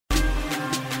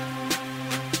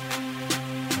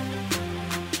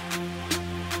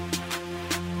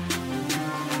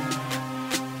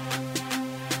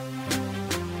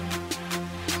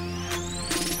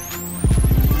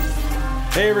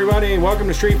Hey everybody, welcome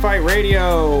to Street Fight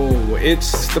Radio.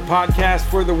 It's the podcast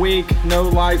for the week, no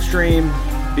live stream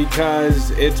because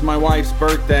it's my wife's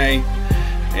birthday,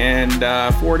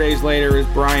 and 4 days later is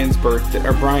Brian's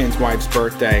wife's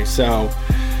birthday. So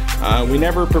we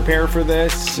never prepare for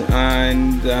this,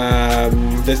 and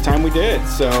this time we did.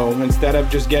 So instead of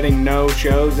just getting no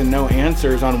shows and no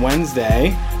answers on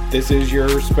Wednesday, this is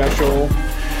your special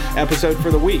episode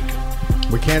for the week.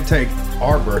 We can't take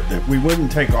our birthday. We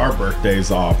wouldn't take our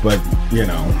birthdays off, but, you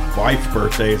know, wife's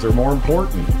birthdays are more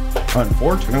important,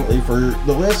 unfortunately, for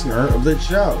the listener of this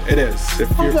show. It is.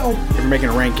 If you're making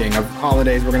a ranking of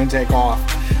holidays we're going to take off,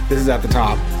 this is at the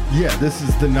top. Yeah, this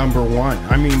is the number one.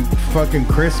 I mean, fucking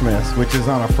Christmas, which is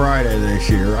on a Friday this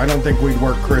year. I don't think we'd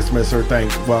work Christmas or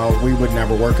we would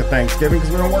never work a Thanksgiving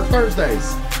because we don't work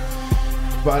Thursdays.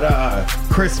 But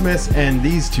Christmas and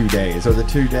these 2 days are the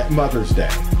 2 days. Mother's Day.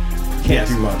 Can't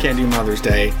do Mother's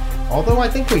Day. Although I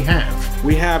think we have.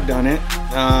 We have done it,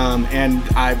 and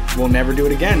I will never do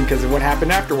it again because of what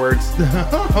happened afterwards.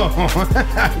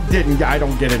 I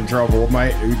don't get in trouble.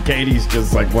 Katie's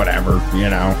just like, whatever, you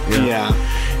know. Yeah.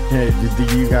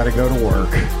 You got to go to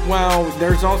work. Well,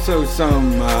 there's also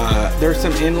some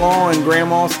in-law and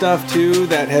grandma stuff too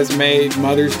that has made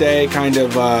Mother's Day kind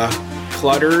of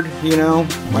cluttered, you know.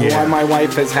 My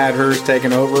wife has had hers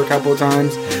taken over a couple of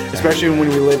times, especially when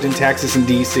we lived in Texas and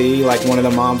DC. Like, one of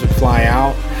the moms would fly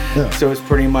out, so it's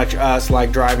pretty much us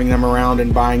like driving them around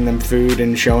and buying them food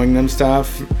and showing them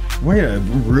stuff. Way to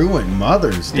ruin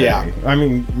Mother's Day. Yeah. I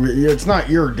mean, it's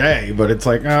not your day, but it's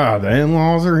like, the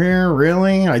in-laws are here?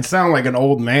 Really? I sound like an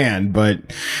old man, but,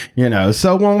 you know.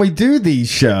 So when we do these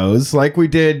shows, like we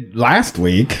did last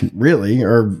week, really,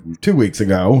 or 2 weeks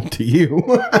ago to you,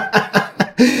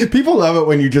 people love it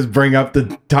when you just bring up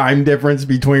the time difference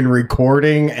between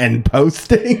recording and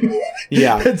posting.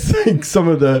 Yeah. It's like some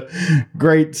of the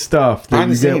great stuff that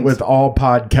you get with all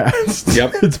podcasts.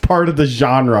 Yep. It's part of the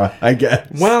genre, I guess.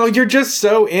 Well, you're just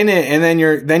so in it, and then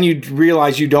you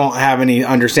realize you don't have any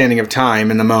understanding of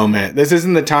time in the moment. This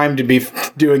isn't the time to be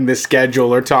doing the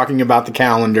schedule or talking about the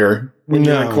calendar. When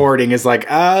you're recording, it's like,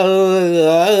 I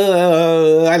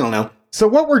don't know. So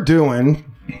what we're doing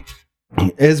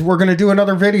is we're going to do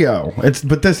another video.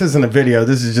 But this isn't a video.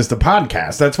 This is just a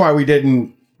podcast. That's why we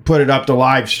didn't put it up to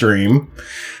live stream,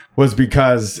 was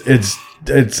because it's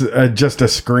just a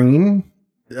screen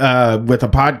with a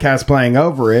podcast playing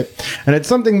over it. And it's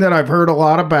something that I've heard a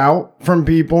lot about from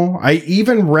people. I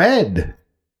even read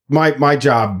my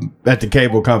job at the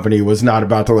cable company was not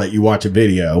about to let you watch a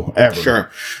video ever. Sure.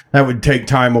 That would take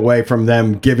time away from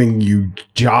them giving you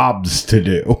jobs to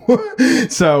do.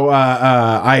 So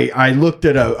I looked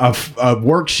at a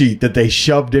worksheet that they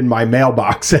shoved in my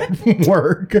mailbox at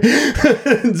work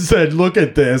and said, look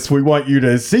at this. We want you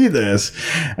to see this.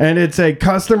 And it's a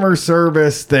customer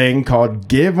service thing called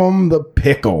Give 'em the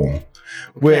Pickle.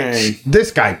 Which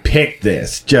this guy picked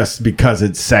this just because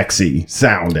it's sexy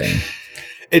sounding.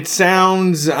 It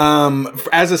sounds,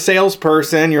 as a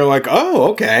salesperson, you're like,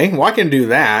 oh, okay, well, I can do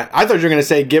that. I thought you were going to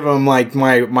say give them, like,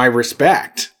 my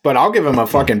respect, but I'll give them a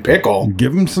fucking pickle.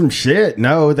 Give them some shit.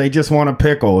 No, they just want a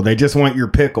pickle. They just want your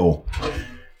pickle.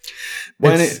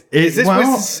 Was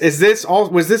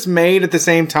this made at the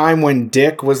same time when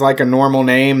Dick was like a normal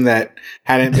name that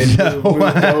hadn't been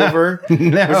moved over?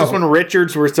 No. Was this when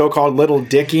Richards were still called Little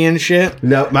Dicky and shit?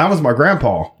 No, that was my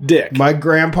grandpa. Dick. My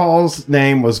grandpa's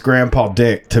name was Grandpa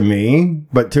Dick to me,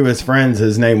 but to his friends,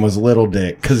 his name was Little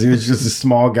Dick because he was just a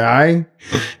small guy.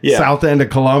 Yeah. South end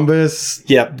of Columbus.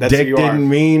 Yep, that's Dick didn't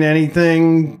mean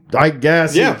anything, I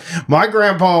guess. Yeah. My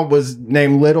grandpa was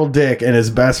named Little Dick, and his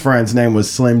best friend's name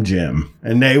was Slim Jim.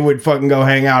 And they would fucking go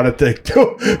hang out at the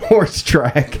horse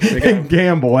track and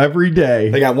gamble every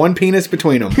day. They got one penis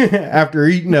between them. After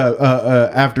eating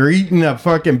a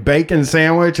fucking bacon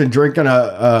sandwich and drinking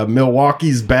a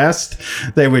Milwaukee's Best,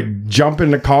 they would jump in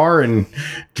the car and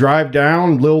drive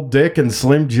down. Lil Dick and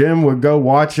Slim Jim would go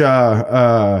watch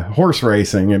horse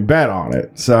racing and bet on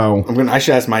it. So I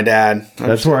should ask my dad.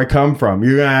 That's where I come from.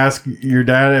 You're gonna ask your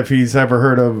dad if he's ever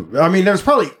heard of. I mean, there's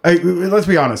probably, let's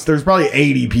be honest, there's probably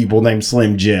 80 people named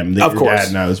Slim Jim that your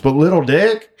dad knows. But Little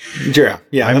Dick, yeah.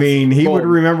 I mean, he would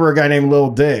remember a guy named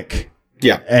Lil Dick.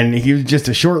 Yeah, and he was just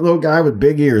a short little guy with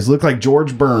big ears, looked like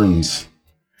George Burns.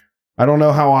 I don't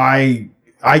know how I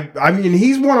mean,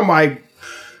 he's one of my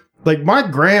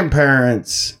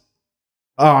grandparents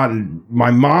on my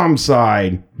mom's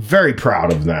side, very proud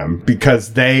of them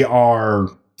because they are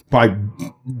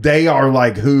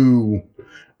like who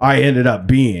I ended up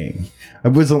being.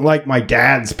 It wasn't like my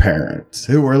dad's parents,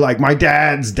 who were like, my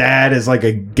dad's dad is like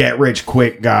a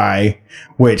get-rich-quick guy,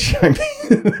 which, I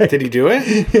mean... Did he do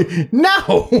it?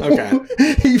 No! Okay.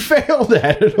 He failed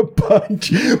at it a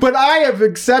bunch. But I have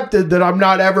accepted that I'm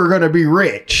not ever going to be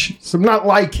rich. So I'm not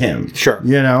like him. Sure.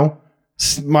 You know?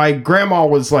 My grandma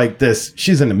was like this.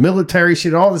 She's in the military. She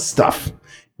did all this stuff.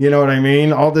 You know what I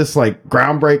mean? All this, like,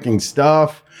 groundbreaking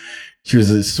stuff. She was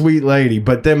a sweet lady.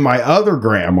 But then my other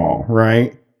grandma,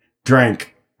 right,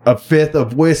 drank a fifth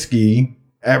of whiskey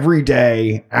every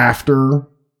day after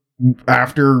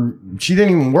she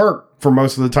didn't even work for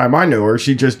most of the time I knew her.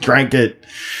 She just drank it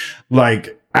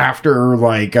like after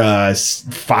like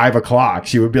 5 o'clock.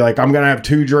 She would be like, I'm gonna have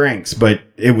 2 drinks, but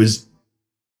it was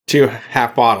 2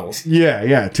 half bottles.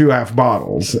 Yeah, 2 half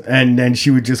bottles. And then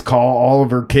she would just call all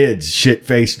of her kids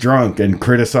shit-faced drunk and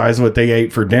criticize what they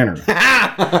ate for dinner.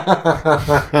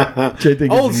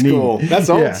 Old school. That's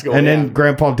old school. And then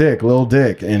Grandpa Dick, Little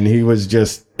Dick, and he was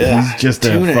just, he's just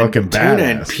a fucking badass. Tuna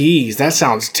and peas. That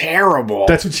sounds terrible.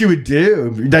 That's what she would do.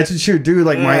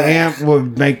 Like my aunt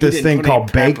would make this thing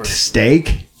called baked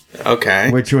steak.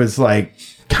 Okay. Which was like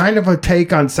kind of a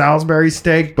take on Salisbury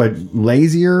steak, but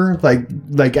lazier,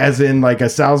 like as in like a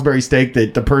Salisbury steak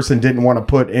that the person didn't want to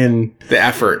put in the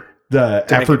effort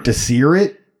to sear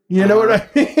it. You know what I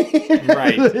mean?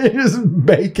 Right. Just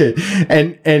bake it.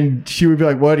 And she would be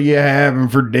like, what are you having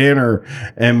for dinner?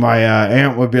 And my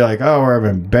aunt would be like, oh, we're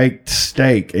having baked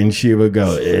steak. And she would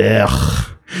go,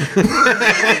 ugh.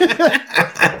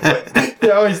 I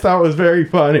always thought it was very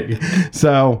funny.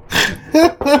 So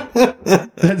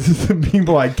that's the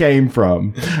people I came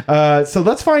from. So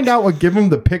let's find out what Give 'Em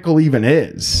the Pickle even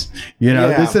is. You know,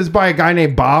 This is by a guy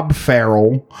named Bob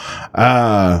Farrell.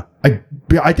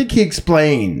 I think he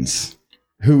explains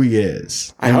who he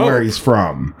is and where he's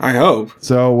from. I hope.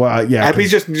 So, I hope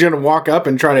he's just going to walk up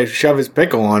and try to shove his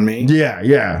pickle on me.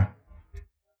 Yeah.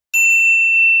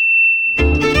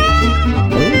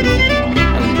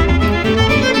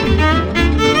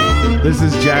 This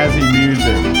is jazzy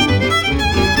music.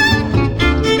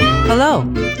 Hello,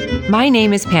 my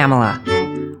name is Pamela.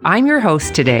 I'm your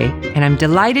host today, and I'm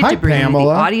delighted to bring you the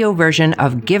audio version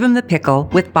of Give 'Em the Pickle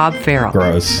with Bob Farrell.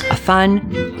 Gross. A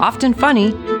fun, often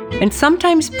funny, and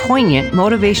sometimes poignant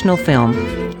motivational film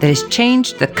that has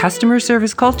changed the customer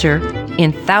service culture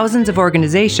in thousands of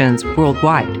organizations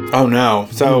worldwide. Oh no.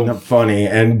 So not funny.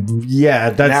 And yeah,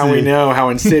 that's now we know how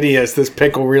insidious this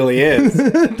pickle really is.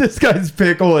 This guy's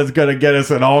pickle is going to get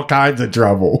us in all kinds of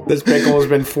trouble. This pickle has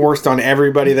been forced on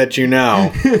everybody that you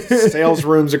know. Sales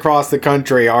rooms across the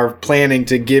country are planning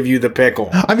to give you the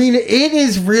pickle. I mean, it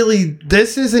is really,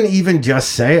 this isn't even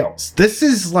just sales. This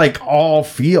is like all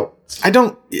field.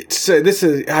 It's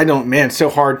so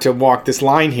hard to walk this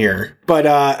line here. But,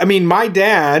 I mean, my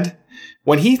dad,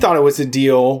 when he thought it was a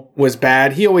deal was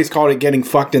bad, he always called it getting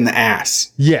fucked in the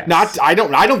ass. Yeah. I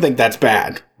don't think that's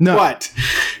bad. No. But,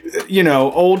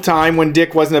 old time when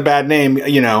Dick wasn't a bad name,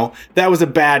 that was a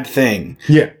bad thing.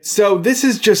 Yeah. So this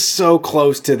is just so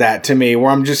close to that to me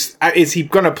where I'm just, is he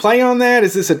going to play on that?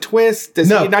 Is this a twist? Does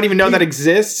he not even know that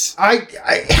exists?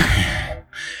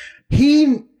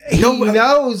 He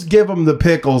knows Give 'Em the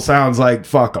Pickle sounds like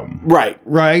fuck 'em. Right.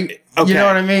 Okay. You know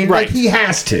what I mean? Right. Like he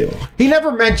has to. He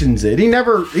never mentions it.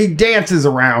 He dances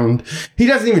around. He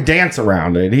doesn't even dance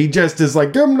around it. He just is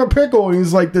like, give him the pickle. And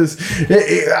he's like this.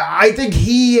 I think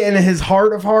he in his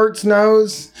heart of hearts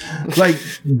knows, like,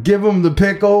 give him the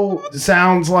pickle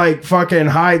sounds like fucking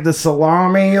hide the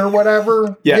salami or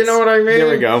whatever. Yes. You know what I mean? There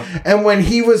we go. And when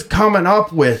he was coming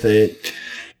up with it,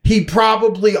 he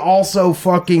probably also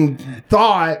fucking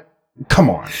thought, come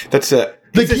on. That's it.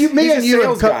 Like me and you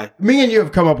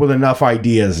have come up with enough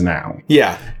ideas now.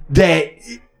 Yeah. That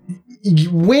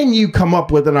when you come up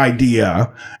with an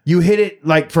idea, you hit it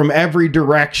like from every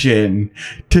direction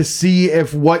to see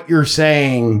if what you're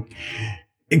saying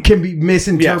it can be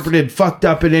misinterpreted, fucked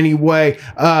up in any way.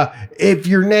 If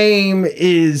your name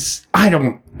is, I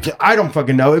don't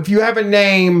fucking know. If you have a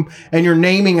name and you're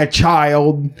naming a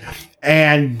child,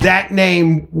 and that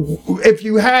name, if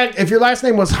your last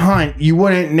name was Hunt, you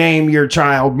wouldn't name your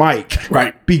child Mike.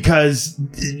 Right. Because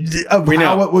of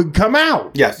how it would come out.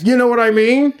 Yes. You know what I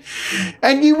mean?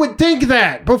 And you would think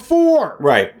that before.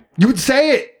 Right. You would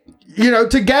say it,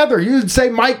 together. You would say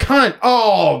Mike Hunt.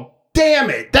 Oh,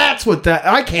 damn it. That's what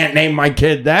I can't name my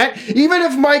kid that. Even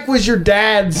if Mike was your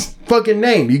dad's fucking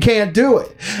name, you can't do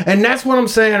it. And that's what I'm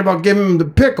saying about giving him the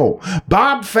pickle.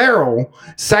 Bob Farrell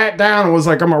sat down and was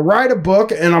like, I'm gonna write a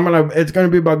book and it's gonna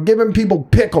be about giving people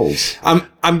pickles.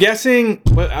 I'm guessing,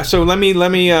 so let me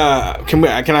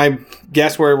can I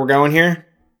guess where we're going here?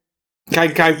 Can I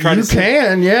try You to say?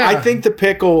 can, yeah. I think the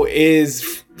pickle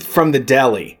is from the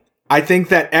deli. I think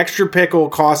that extra pickle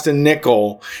costs a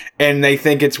nickel, and they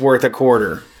think it's worth a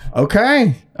quarter.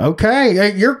 Okay.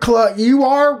 You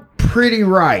are pretty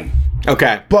right.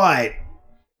 Okay. But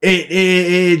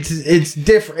it's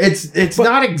different. It's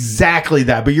not exactly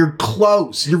that, but you're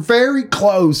close. You're very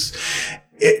close.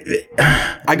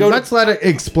 Let's let it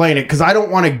explain it, because I don't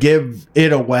want to give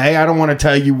it away. I don't want to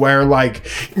tell you where like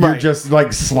you're just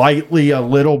like slightly a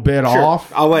little bit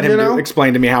off. I'll let him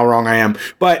explain to me how wrong I am.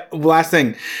 But last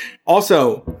thing,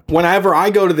 also, whenever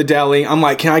I go to the deli, I'm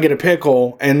like, can I get a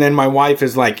pickle? And then my wife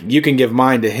is like, you can give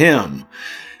mine to him.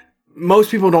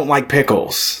 Most people don't like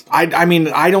pickles. I mean,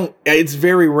 I don't. It's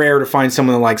very rare to find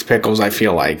someone that likes pickles, I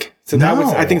feel like. So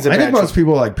I think it's a bad choice. Most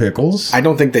people like pickles. I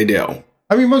don't think they do.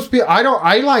 I mean, most people,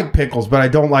 I like pickles, but I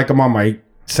don't like them on my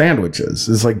sandwiches.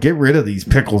 It's like, get rid of these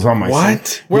pickles on my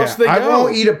sandwich. Where else do they go? I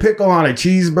won't eat a pickle on a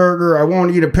cheeseburger. I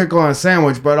won't eat a pickle on a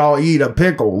sandwich, but I'll eat a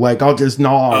pickle. Like, I'll just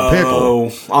gnaw on a pickle.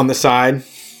 Oh, on the side?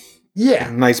 Yeah.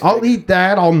 Nice. I'll eat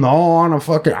that. I'll gnaw on a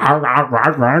fucking,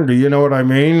 do you know what I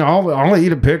mean? I'll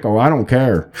eat a pickle. I don't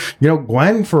care. You know,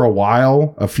 Gwen, for a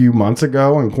while, a few months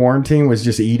ago in quarantine, was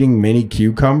just eating mini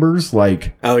cucumbers,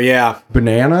 like, oh, yeah,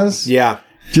 bananas. Yeah.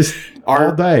 Just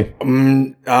all day.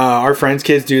 Our friends'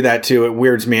 kids do that too. It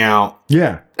weirds me out.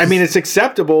 Yeah. I mean, it's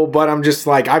acceptable, but I'm just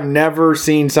like, I've never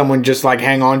seen someone just like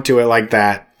hang on to it like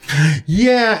that.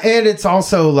 Yeah. And it's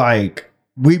also like,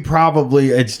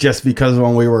 it's just because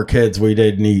when we were kids, we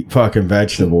didn't eat fucking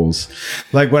vegetables.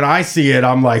 Like when I see it,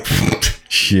 I'm like,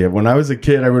 shit. When I was a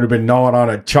kid, I would have been gnawing on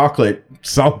a chocolate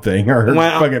something or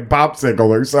fucking popsicle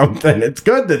or something. It's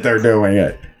good that they're doing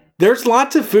it. There's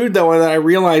lots of food though that I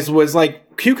realized was like,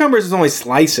 cucumbers is only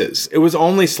slices. It was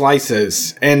only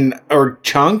slices or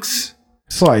chunks.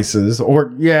 Slices,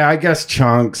 or I guess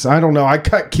chunks. I don't know. I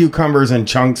cut cucumbers in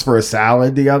chunks for a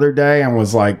salad the other day and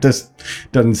was like, this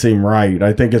doesn't seem right.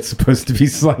 I think it's supposed to be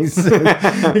slices.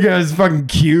 Because fucking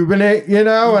cubing it, and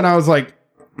I was like,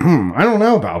 I don't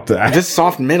know about that. This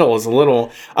soft middle is a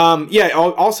little...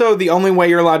 also, the only way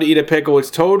you're allowed to eat a pickle is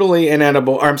totally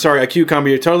inedible. Or, I'm sorry, a cucumber.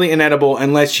 You're totally inedible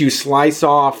unless you slice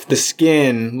off the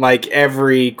skin like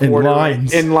every quarter...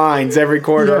 In lines, every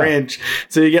quarter inch.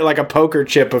 So you get like a poker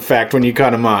chip effect when you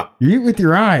cut them up. You eat with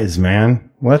your eyes,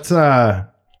 man. Let's get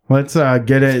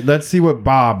it. Let's see what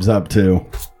Bob's up to.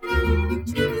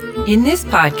 In this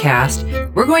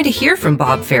podcast, we're going to hear from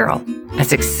Bob Farrell, a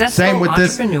successful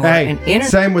entrepreneur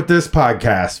Same with this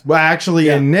podcast. Well, actually,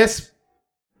 in this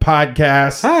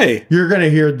podcast, you're going to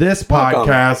hear this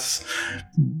podcast's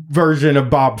version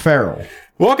of Bob Farrell.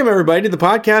 Welcome, everybody, to the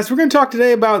podcast. We're going to talk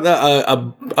today about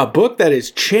a book that has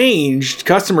changed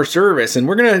customer service, and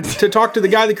we're going to talk to the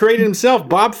guy that created himself,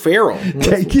 Bob Farrell.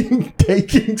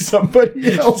 Taking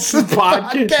somebody else's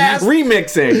podcast.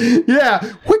 Remixing.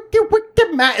 Yeah.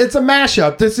 It's a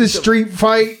mashup. This is Street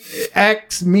Fight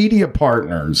X Media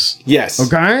Partners. Yes.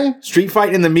 Okay? Street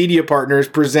Fight and the Media Partners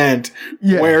present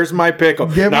Where's My Pickle?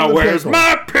 Where's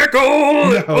my pickle?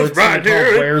 No, it's right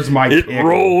here. Where's my pickle? It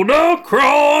rolled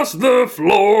across the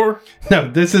floor. No,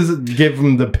 this is Give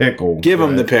Him the Pickle. Give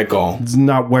him the pickle. It's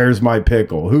not Where's My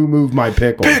Pickle. Who moved my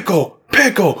pickle? Pickle.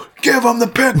 Give him the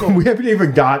pickle. We haven't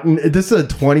even gotten... This is a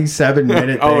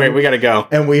 27-minute thing. Oh, wait, we got to go.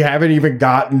 And we haven't even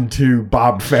gotten to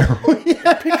Bob Farrell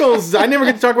yet. Pickles. I never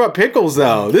get to talk about pickles,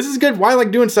 though. This is good. Why I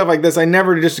like doing stuff like this? I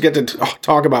never just get to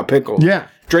talk about pickles. Yeah.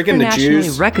 Drinking the juice.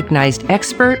 Internationally recognized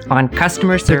expert on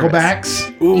customer service.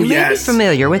 Picklebacks. Ooh, you may be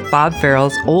familiar with Bob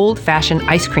Farrell's old-fashioned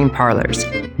ice cream parlors.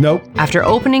 Nope. After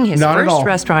opening his first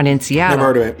restaurant in Seattle, never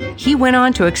heard of it. He went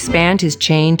on to expand his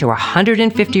chain to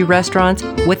 150 restaurants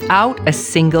without a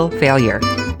single failure.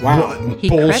 Wow. He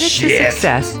credits his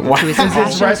success to his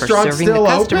passion for serving the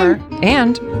customer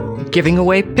and giving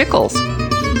away pickles.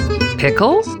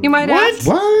 Pickles, you might ask?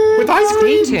 What? With ice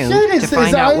cream? Stay tuned to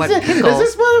find out what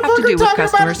pickles have to do with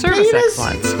customer service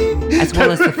excellence, as well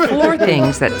as the 4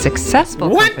 things that successful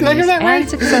companies and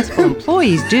successful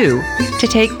employees do to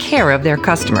take care of their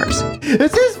customers.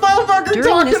 Is this motherfucker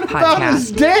During this talking about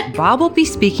his podcast, dick? Bob will be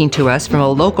speaking to us from a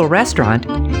local restaurant,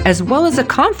 as well as a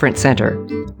conference center,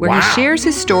 where he shares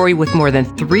his story with more than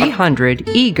 300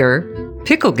 eager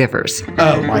pickle givers.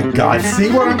 Oh my God.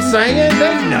 See what I'm saying?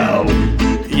 They know.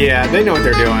 Yeah, they know what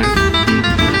they're doing.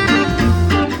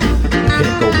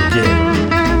 Pickle giver.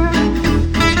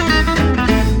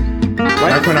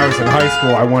 Back when I was in high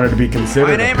school, I wanted to be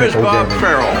considered a pickle giver. My name is Bob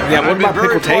Farrell. Yeah, what about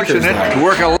pickle takers? To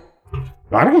work a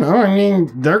I don't know. I mean,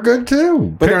 they're good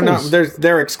too. But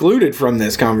they're excluded from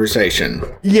this conversation.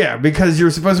 Yeah, because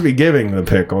you're supposed to be giving the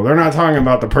pickle. They're not talking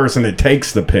about the person that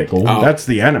takes the pickle. Oh. That's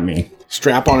the enemy.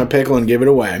 Strap on a pickle and give it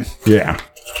away. Yeah.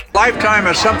 Lifetime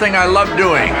is something I love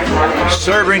doing,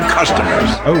 serving customers.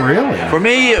 Oh, really? For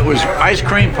me, it was ice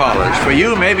cream parlors. For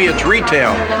you, maybe it's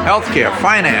retail, healthcare,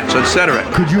 finance, etc.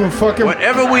 Could you have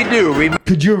whatever we do,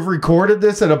 could you have recorded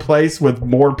this at a place with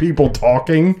more people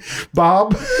talking,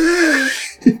 Bob?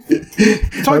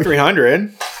 It's only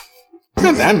 300. It's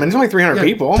not that many. It's only 300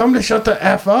 people. Tell them to shut the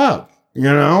F up. You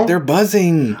know? They're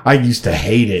buzzing. I used to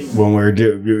hate it when we were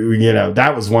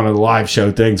that was one of the live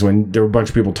show things when there were a bunch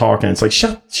of people talking. It's like,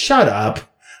 shut up.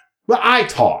 Well, I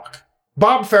talk.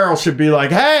 Bob Farrell should be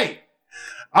like, hey,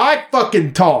 I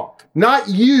fucking talk, not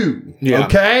you. Yeah.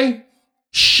 Okay?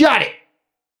 Shut it.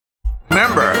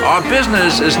 Remember, our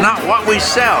business is not what we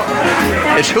sell.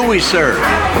 It's who we serve.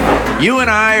 You and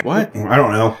I... What? I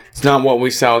don't know. It's not what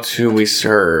we sell, it's who we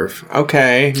serve.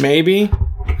 Okay, maybe.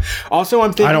 Also,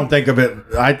 I'm thinking... I don't think of it...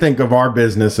 I think of our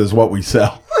business as what we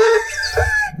sell.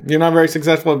 You're not very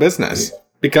successful in business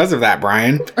because of that,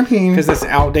 Brian. I mean... Because this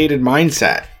outdated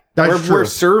mindset. We're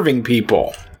serving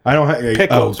people. I don't have...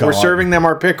 Pickles. We're serving them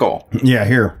our pickle. Yeah,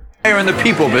 here. We're in the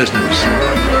people business.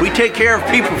 We take care of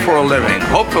people for a living.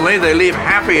 Hopefully, they leave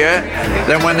happier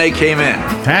than when they came in.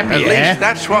 Happier? At least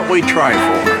that's what we try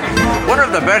for. One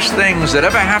of the best things that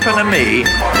ever happened to me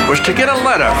was to get a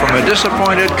letter from a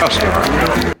disappointed customer.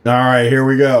 All right, here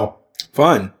we go.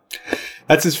 Fun.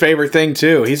 That's his favorite thing,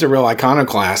 too. He's a real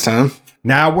iconoclast, huh?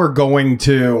 Now we're going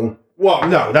to... Well,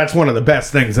 no, that's one of the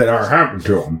best things that ever happened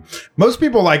to him. Most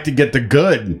people like to get the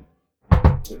good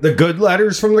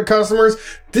letters from the customers.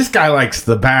 This guy likes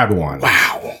the bad ones.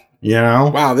 Wow. You know?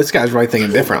 Wow, this guy's really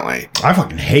thinking differently. I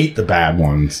fucking hate the bad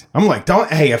ones. I'm like,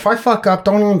 hey, if I fuck up,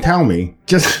 don't even tell me.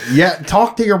 Just,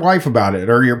 talk to your wife about it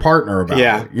or your partner about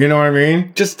it. You know what I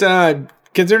mean? Just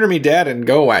consider me dead and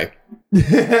go away.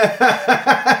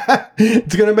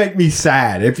 It's going to make me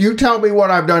sad. If you tell me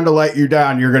what I've done to let you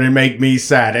down, you're going to make me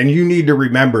sad. And you need to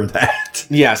remember that.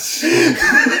 Yes.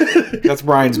 That's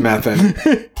Brian's method.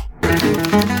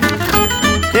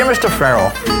 Dear Mr.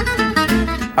 Farrell,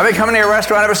 I've been coming to your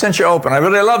restaurant ever since you opened. I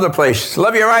really love the place. I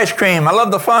love your ice cream. I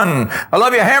love the fun. I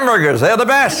love your hamburgers. They're the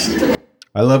best.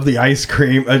 I love the ice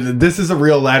cream. This is a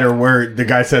real letter where the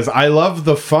guy says, I love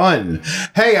the fun.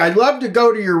 Hey, I'd love to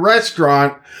go to your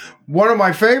restaurant. One of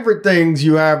my favorite things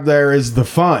you have there is the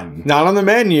fun. Not on the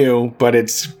menu, but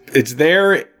it's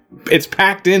there. It's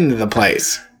packed into the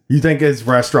place. You think his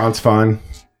restaurant's fun?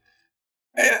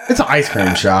 It's an ice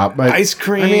cream shop. But ice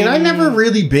cream. I mean, I've never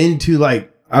really been to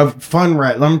like a fun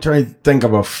let me try to think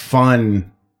of a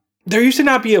fun. There used to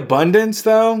not be abundance,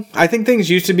 though. I think things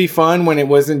used to be fun when it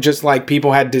wasn't just like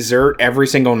people had dessert every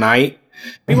single night.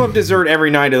 People have dessert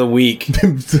every night of the week.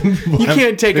 You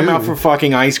can't take them out for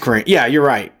fucking ice cream. Yeah, you're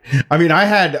right. I mean, I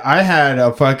had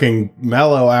a fucking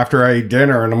Mellow after I ate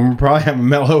dinner, and I'm gonna probably have a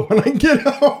Mellow when I get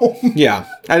home. Yeah,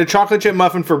 I had a chocolate chip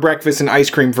muffin for breakfast and ice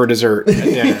cream for dessert at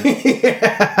dinner.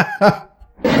 Yeah.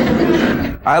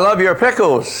 I love your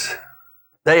pickles.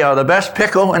 They are the best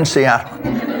pickle in Seattle.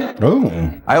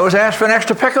 Oh. I always ask for an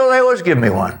extra pickle. They always give me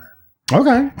one.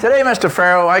 Okay. Today, Mr.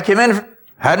 Farrell, I came in,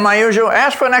 had my usual,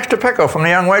 asked for an extra pickle from the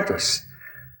young waitress.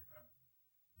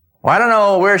 Well, I don't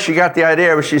know where she got the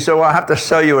idea, but she said, well, I'll have to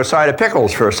sell you a side of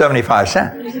pickles for 75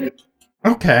 cents.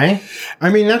 Okay. I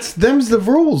mean, them's the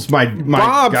rules, my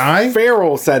Bob guy. Bob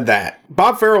Farrell said that.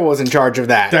 Bob Farrell was in charge of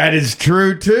that. That is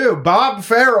true, too. Bob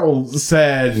Farrell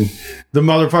said the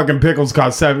motherfucking pickles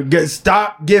cost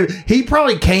 $7. He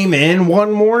probably came in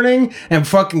one morning and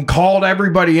fucking called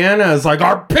everybody in and was like,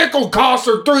 our pickle costs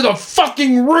are through the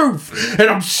fucking roof. And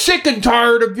I'm sick and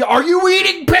tired of you. Are you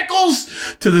eating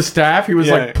pickles? To the staff, he was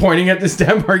like pointing at the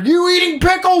staff. Are you eating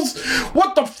pickles?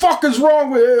 What the fuck is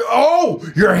wrong with it? Oh,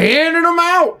 you're handing them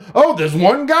out. Oh, this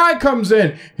one guy comes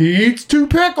in. He eats 2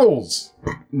 pickles.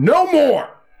 No more.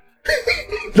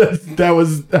 That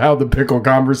was how the pickle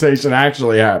conversation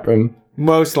actually happened.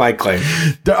 Most likely.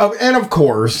 And of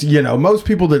course, most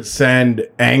people that send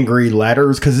angry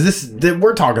letters, because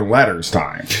we're talking letters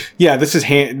time. Yeah, this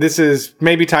is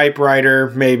maybe typewriter,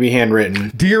 maybe handwritten.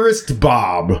 Dearest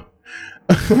Bob,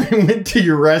 I went to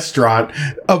your restaurant,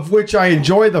 of which I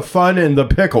enjoy the fun and the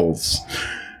pickles.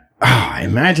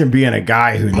 Imagine being a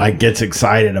guy who gets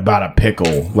excited about a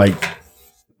pickle.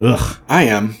 Ugh. I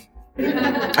am.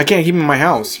 I can't keep them in my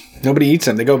house. Nobody eats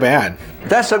them. They go bad.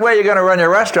 That's the way you're going to run your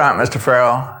restaurant, Mr.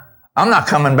 Farrell. I'm not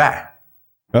coming back.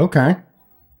 Okay.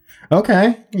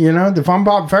 Okay, if I'm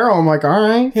Bob Farrell, I'm like, all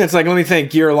right. Yeah, it's like, let me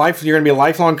think. You're going to be a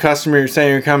lifelong customer. You're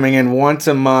saying you're coming in once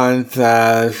a month,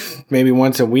 maybe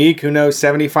once a week. Who knows?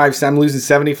 75 cents. I'm losing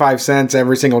 75 cents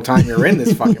every single time you're in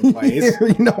this fucking place.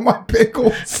 My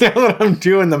pickles. Now that I'm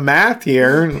doing the math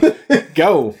here,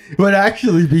 go. Would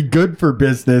actually be good for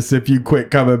business if you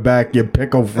quit coming back, you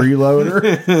pickle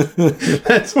freeloader.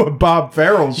 That's what Bob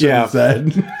Farrell should have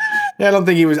said. Yeah, I don't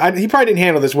think he was. He probably didn't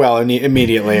handle this well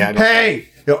immediately. Hey!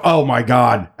 Oh my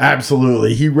God.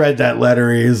 Absolutely. He read that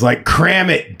letter. He was like,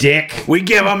 cram it, dick. We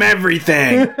give them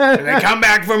everything. And they come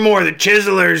back for more. The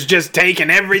chiseler's just taking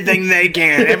everything they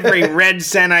can. Every red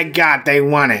cent I got, they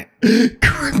want it.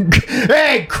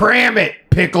 Hey, cram it,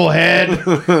 picklehead.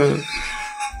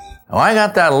 Well, I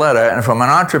got that letter, and from an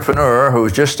entrepreneur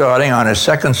who's just starting on his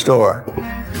second store.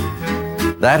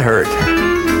 That hurt.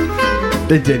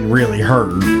 It didn't really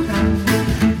hurt.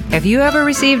 Have you ever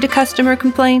received a customer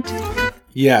complaint?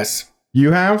 Yes.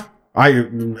 You have?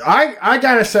 I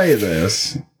gotta say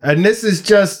this, and this is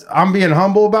just, I'm being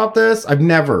humble about this. I've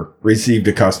never received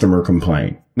a customer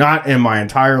complaint. Not in my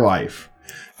entire life.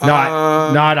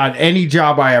 Not on any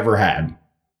job I ever had.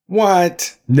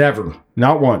 What? Never.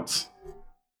 Not once.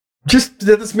 Just,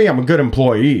 that's me. I'm a good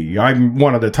employee. I'm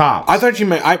one of the tops. I thought you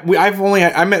meant, I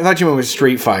thought you meant with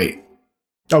Street Fight.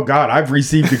 Oh, God, I've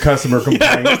received a customer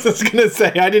complaint. Yeah, I was just going to say,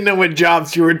 I didn't know what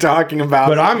jobs you were talking about.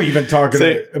 But I'm even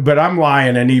but I'm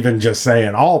lying and even just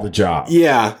saying all the jobs.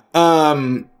 Yeah.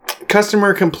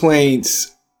 Customer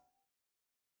complaints.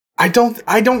 I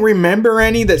don't remember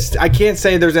any I can't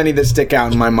say there's any that stick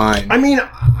out in my mind. I mean,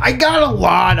 I got a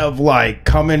lot of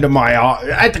come into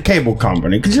at the cable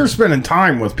company, because you're spending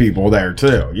time with people there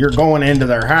too. You're going into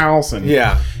their house and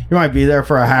yeah. You might be there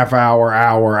for a half hour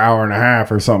and a half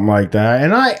or something like that.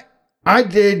 And I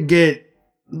did get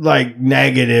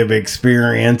negative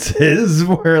experiences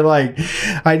where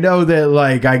I know that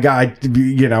I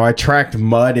got, I tracked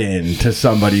mud into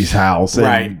somebody's house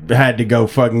and had to go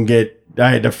fucking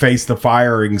I had to face the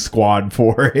firing squad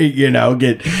for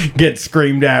it, get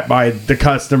screamed at by the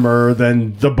customer,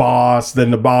 then the boss,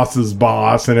 then the boss's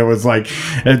boss. And it was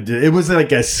it was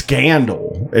like a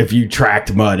scandal if you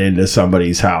tracked mud into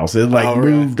somebody's house. It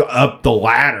moved up the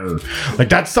ladder.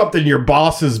 That's something your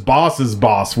boss's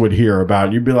boss would hear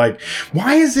about. You'd be like,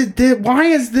 why is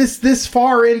this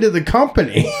far into the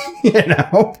company?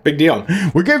 Big deal.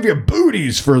 We give you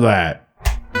booties for that.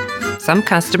 Some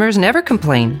customers never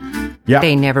complain. Yeah.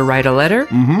 They never write a letter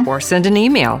or send an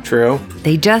email. True.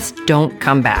 They just don't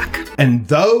come back. And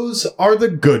those are the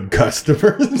good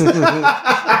customers. Those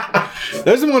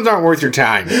are the ones that aren't worth your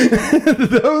time.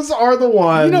 Those are the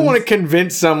ones. You don't want to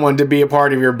convince someone to be a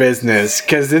part of your business,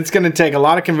 because it's going to take a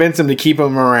lot to convince them to keep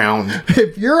them around.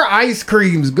 If your ice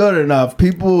cream's good enough,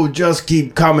 people will just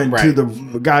keep coming to the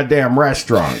goddamn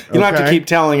restaurant. You don't have to keep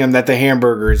telling them that the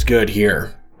hamburger is good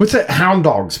here. What's that? Hound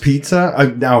Dog's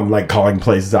Pizza? Now I'm calling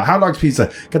places out. Hound Dog's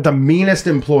Pizza got the meanest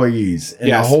employees in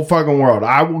the whole fucking world.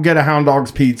 I will get a Hound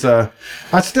Dog's Pizza.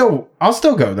 I'll still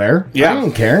go there. Yeah. I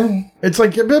don't care. It's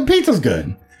the pizza's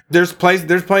good. There's places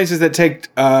that take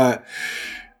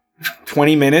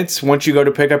 20 minutes once you go to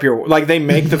pick up your, they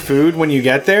make the food when you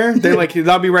get there. They're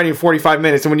they'll be ready in 45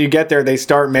 minutes. And when you get there, they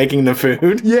start making the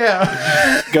food.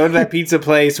 Yeah. Go to that pizza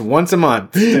place once a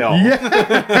month still.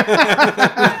 Yeah.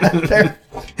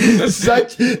 If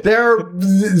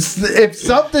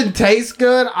something tastes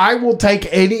good, I will take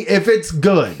if it's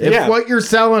good. If what you're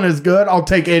selling is good, I'll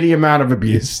take any amount of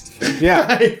abuse. Yeah.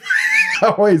 I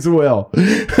always will.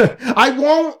 I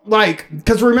won't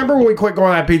because remember when we quit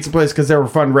going to that pizza place because they were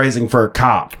fundraising for a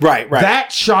cop? Right.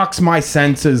 That shocks my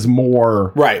senses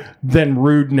more than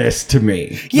rudeness to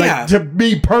me. Yeah. To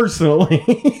me personally.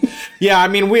 Yeah, I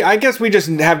mean, I guess we just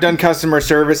have done customer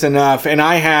service enough, and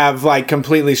I have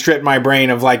completely stripped my brain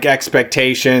of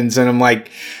expectations, and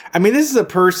I'm this is a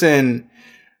person.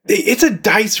 It's a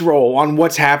dice roll on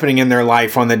what's happening in their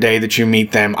life on the day that you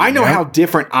meet them. I know how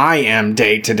different I am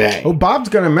day to day. Oh, Bob's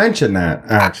going to mention that,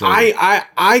 actually.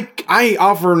 I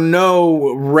offer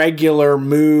no regular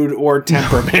mood or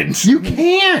temperament. You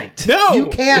can't. No. You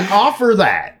can't offer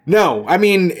that. No. I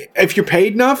mean, if you're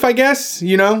paid enough, I guess,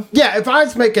 Yeah, if I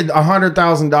was making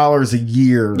 $100,000 a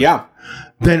year. Yeah.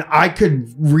 Then I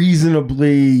could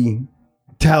reasonably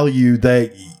tell you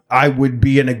that I would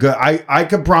be in a good, I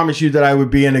could promise you that I would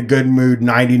be in a good mood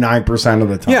 99% of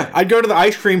the time. Yeah, I'd go to the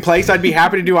ice cream place. I'd be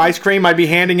happy to do ice cream. I'd be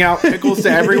handing out pickles to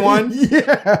everyone.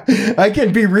 Yeah, I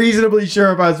can be reasonably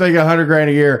sure if I was making $100,000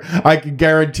 a year, I could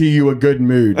guarantee you a good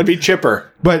mood. I'd be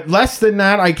chipper. But less than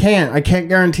that, I can't. I can't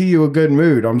guarantee you a good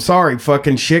mood. I'm sorry.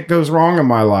 Fucking shit goes wrong in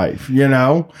my life, you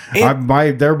know?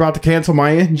 They're about to cancel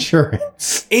my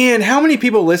insurance. And how many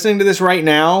people listening to this right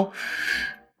now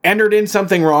entered in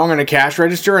something wrong on a cash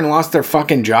register and lost their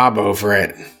fucking job over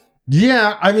it?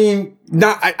 Yeah, I mean...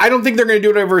 I don't think they're going to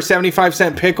do it over a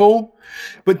 75-cent pickle,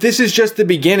 but this is just the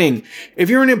beginning. If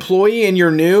you're an employee and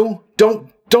you're new, don't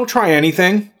try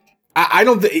anything. I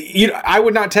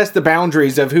would not test the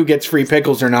boundaries of who gets free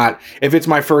pickles or not if it's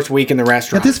my first week in the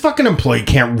restaurant. But this fucking employee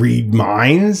can't read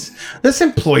minds. This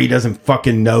employee doesn't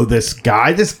fucking know this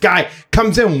guy. This guy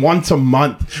comes in once a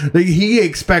month. He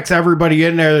expects everybody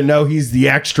in there to know he's the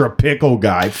extra pickle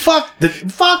guy.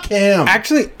 Fuck him.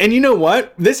 Actually, and you know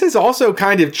what? This has also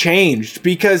kind of changed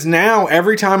because now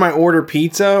every time I order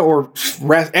pizza or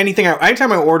anything,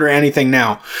 anytime I order anything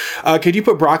now, could you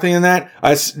put broccoli in that?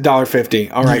 It's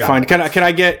 $1.50. All right, yeah. Fine. Can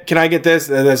I get this?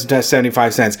 That's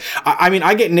 75 cents. I mean,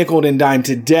 I get nickeled and dimed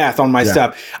to death on my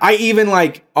stuff. I even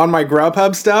on my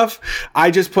Grubhub stuff, I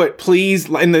just put please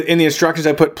in the instructions.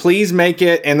 I put please make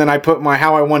it, and then I put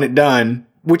how I want it done,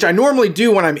 which I normally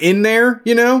do when I'm in there.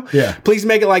 You know, Please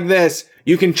make it like this.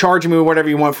 You can charge me whatever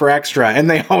you want for extra, and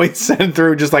they always send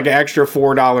through just like an extra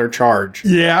 $4 charge.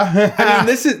 Yeah, I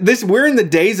mean, this we're in the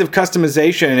days of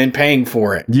customization and paying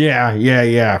for it.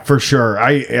 Yeah, for sure.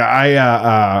 I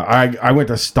went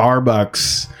to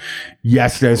Starbucks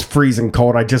yesterday. It was freezing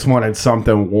cold. I just wanted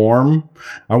something warm.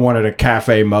 I wanted a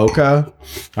cafe mocha.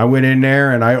 I went in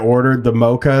there and I ordered the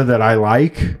mocha that I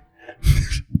like.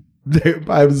 They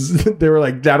were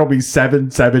like, that'll be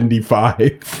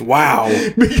 $7.75. Wow.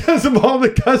 Because of all the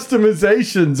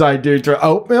customizations I do to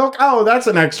oat milk. Oh, that's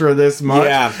an extra this much.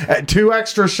 Yeah. 2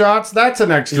 extra shots. That's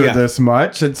an extra this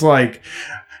much. It's like,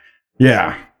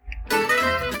 yeah.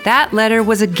 That letter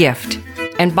was a gift.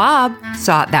 And Bob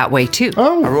saw it that way too.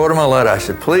 Oh. I wrote him a letter. I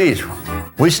said, please,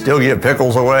 we still give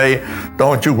pickles away.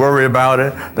 Don't you worry about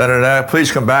it.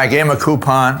 Please come back. Gave him a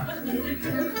coupon.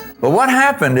 But what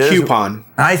happened is... Coupon.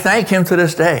 I thank him to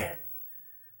this day.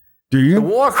 Do you? The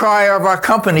war cry of our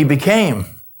company became,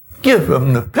 give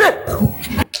him the pickle.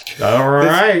 All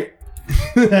right.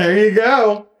 There you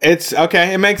go. It's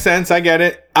okay. It makes sense. I get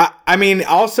it. I mean,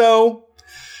 also,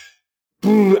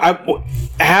 I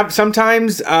have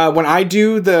sometimes when I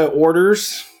do the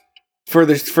orders for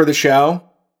the show,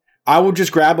 I will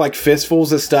just grab like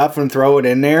fistfuls of stuff and throw it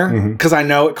in there because I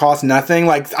know it costs nothing.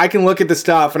 Like I can look at the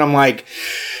stuff and I'm like,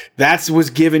 that was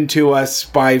given to us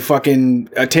by fucking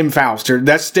Tim Faust, or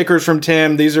that's stickers from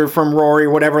Tim. These are from Rory,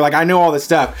 whatever. Like I know all this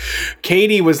stuff.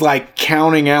 Katie was like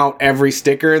counting out every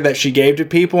sticker that she gave to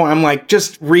people. I'm like,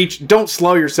 just reach, don't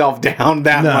slow yourself down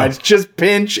that much. Just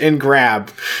pinch and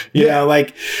grab, you know,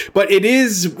 like, but it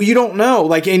is, you don't know.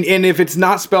 Like, and if it's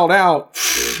not spelled out,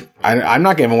 I'm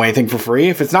not giving away anything for free.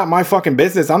 If it's not my fucking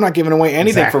business, I'm not giving away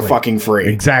anything for fucking free.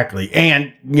 Exactly.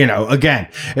 And, you know, again,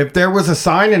 if there was a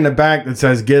sign in the back that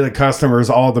says give the customers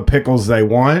all the pickles they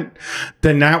want,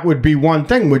 then that would be one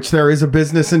thing, which there is a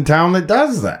business in town that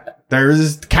does that.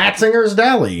 There's Katzinger's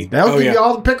Deli. They'll give you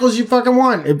all the pickles you fucking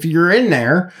want if you're in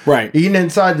there. Right. Eating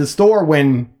inside the store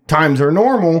when times are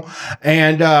normal.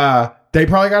 And, they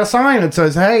probably got a sign that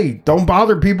says, hey, don't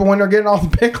bother people when they're getting all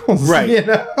the pickles. Right. You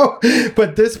know?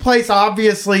 But this place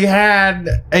obviously had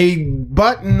a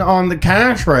button on the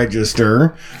cash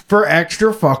register for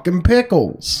extra fucking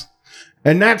pickles.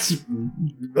 And that's, It's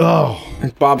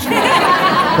Bob's fault.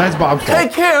 That's Bob's fault.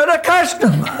 Take care of the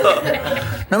customer.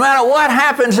 No matter what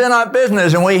happens in our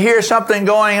business and we hear something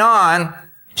going on,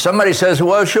 somebody says,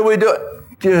 well, should we do it?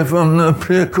 Give him the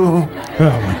pickle. Oh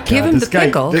my God. Give him the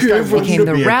pickle became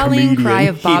the rallying cry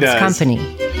of Bob's company,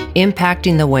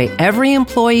 impacting the way every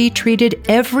employee treated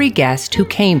every guest who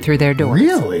came through their doors.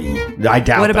 Really? I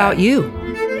doubt What about you?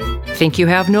 Think you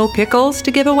have no pickles to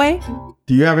give away?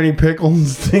 Do you have any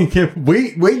pickles to give?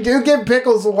 We do give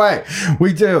pickles away.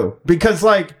 We do. Because,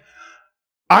 like,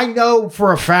 I know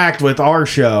for a fact with our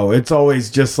show, it's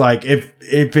always just like, if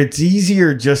it's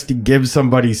easier just to give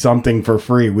somebody something for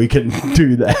free, we can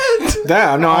do that.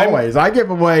 Yeah, no, always. I give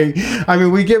away, I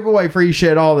mean, we give away free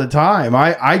shit all the time.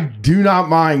 I do not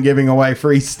mind giving away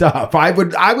free stuff. I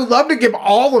would love to give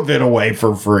all of it away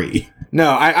for free.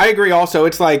 No, I agree also.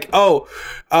 It's like,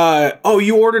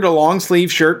 you ordered a long sleeve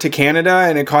shirt to Canada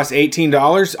and it costs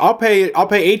 $18. I'll pay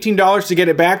 $18 to get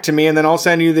it back to me, and then I'll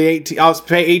send you I'll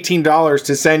pay $18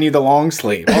 to send you the long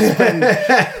sleeve. I'll spend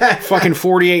fucking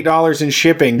 $48 in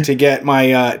shipping to get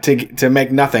my to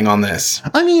make nothing on this.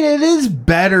 I mean, it is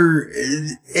better.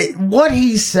 What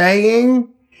he's saying,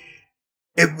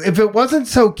 if it wasn't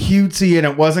so cutesy and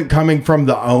it wasn't coming from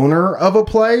the owner of a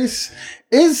place,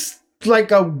 is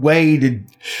like a way to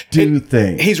do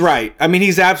things. He's right. I mean,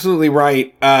 he's absolutely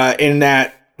right in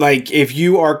that, like, if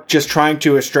you are just trying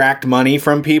to extract money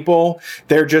from people,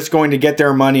 they're just going to get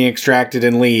their money extracted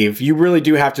and leave. You really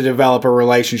do have to develop a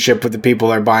relationship with the people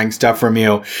that are buying stuff from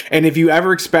you. And if you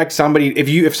ever expect somebody,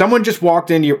 if someone just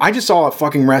walked into I just saw a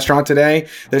fucking restaurant today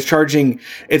that's charging,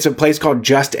 it's a place called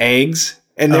Just Eggs.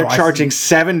 And they're charging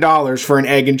 $7 for an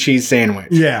egg and cheese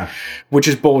sandwich. Yeah. Which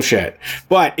is bullshit.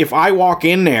 But if I walk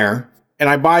in there and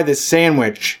I buy this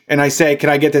sandwich and I say, can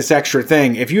I get this extra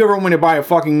thing? If you ever want to buy a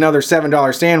fucking another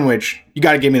 $7 sandwich, you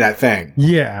got to give me that thing.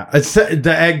 Yeah.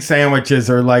 The egg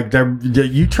sandwiches are like,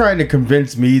 you trying to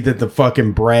convince me that the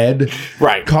fucking bread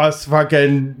costs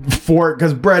fucking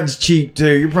because bread's cheap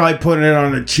too. You're probably putting it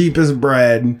on the cheapest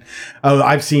bread. Oh,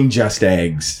 I've seen Just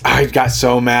Eggs. I got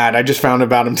so mad. I just found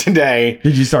about them today.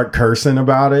 Did you start cursing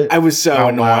about it? I was so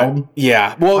annoyed. Loud?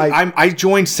 Yeah. Well, I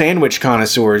joined Sandwich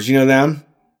Connoisseurs. You know them?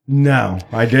 No,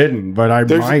 I didn't, but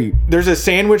might. There's a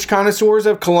Sandwich Connoisseurs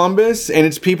of Columbus, and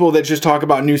it's people that just talk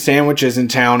about new sandwiches in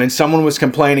town. And someone was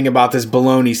complaining about this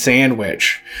bologna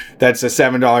sandwich. That's a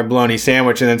 $7 bologna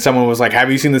sandwich. And then someone was like, have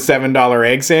you seen the $7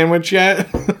 egg sandwich yet?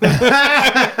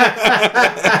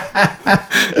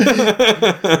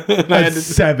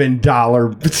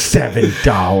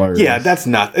 $7. Yeah, that's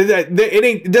nothing.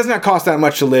 It does not cost that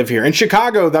much to live here. In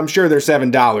Chicago, I'm sure they're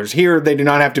 $7. Here, they do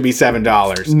not have to be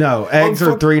 $7. No, eggs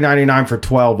are $3.99 for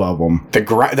 12 of them.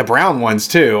 The brown ones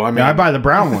too. I mean, I buy the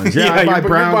brown ones. Yeah, I buy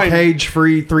brown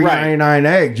cage-free $3.99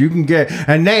 eggs. You can get,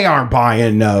 and they aren't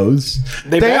buying those.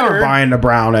 They aren't buying the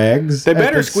brown eggs. They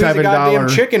better squeeze the goddamn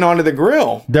chicken onto the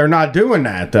grill. They're not doing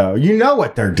that though. You know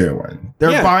what they're doing.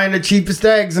 They're buying the cheapest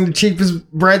eggs and the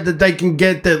cheapest bread that they can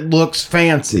get that looks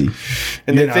fancy.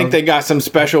 And they think they got some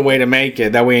special way to make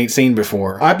it that we ain't seen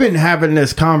before. I've been having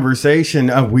this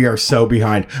conversation. We are so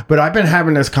behind. But I've been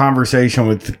having this conversation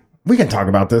with... We can talk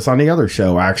about this on the other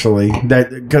show, actually.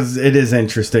 Because it is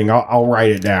interesting. I'll write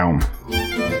it down.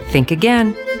 Think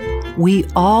again. We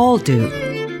all do.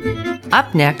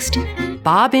 Up next,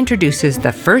 Bob introduces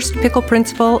the first pickle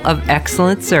principle of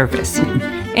excellent service.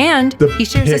 And he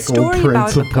shares a story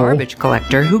about a garbage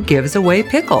collector who gives away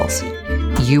pickles.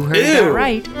 You heard that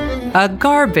right. A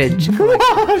garbage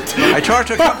collector. What? I talk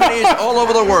to companies all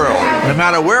over the world. No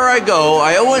matter where I go,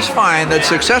 I always find that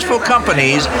successful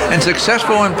companies and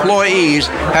successful employees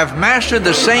have mastered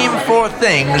the same 4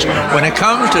 things when it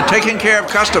comes to taking care of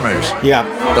customers. Yeah.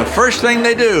 The first thing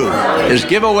they do is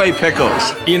give away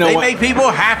pickles. They make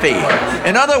people happy.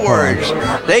 In other words,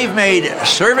 they've made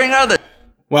serving others.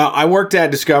 Well, I worked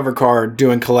at Discover Card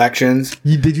doing collections.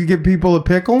 Did you give people a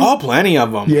pickle? Oh, plenty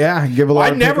of them. Yeah, give a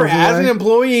lot of pickles away. As an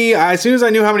employee, as soon as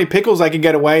I knew how many pickles I could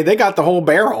get away, they got the whole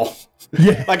barrel.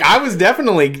 Yeah. Like I was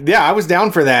definitely, I was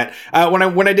down for that.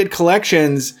 When I did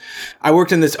collections, I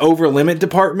worked in this over limit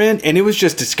department, and it was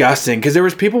just disgusting because there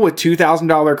was people with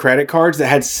 $2,000 credit cards that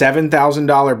had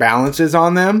 $7,000 balances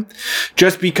on them,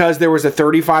 just because there was a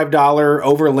 $35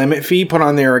 over limit fee put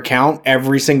on their account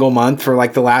every single month for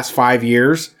like the last 5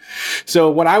 years. So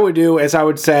what I would do is I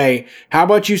would say, how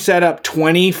about you set up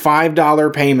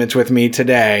 $25 payments with me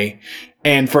today?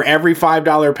 And for every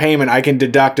 $5 payment, I can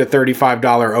deduct a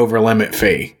 $35 over limit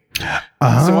fee.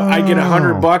 Oh. So I get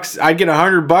 $100. I get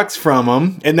 $100 from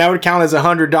them, and that would count as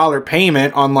 $100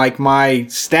 payment on like my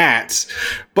stats.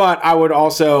 But I would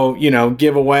also,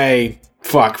 give away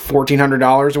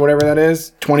 $1,400 or whatever that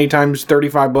is. 20 times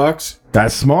 $35.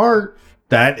 That's smart.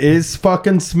 That is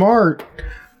fucking smart.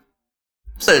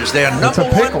 It's their number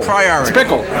one priority. It's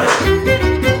pickle.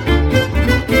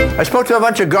 I spoke to a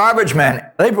bunch of garbage men.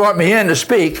 They brought me in to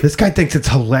speak. This guy thinks it's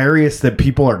hilarious that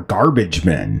people are garbage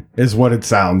men, is what it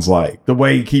sounds like. The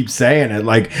way he keeps saying it.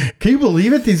 Like, can you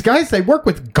believe it? These guys, they work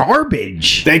with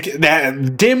garbage.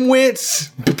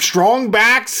 Dimwits, strong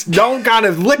backs, don't got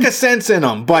a lick of sense in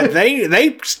them. But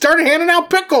they started handing out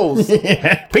pickles.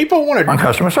 Yeah. People want on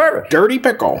customer service. Dirty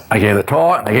pickle. I gave the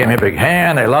talk. They gave me a big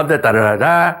hand. They loved it.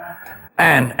 Da-da-da-da.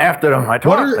 And after I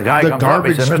talked, the guy comes up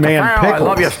and said, Mr. Farrell, I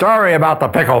love your story about the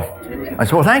pickle. I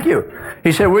said, well, thank you.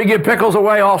 He said, we give pickles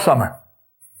away all summer.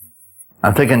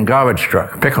 I'm thinking garbage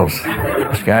truck, pickles.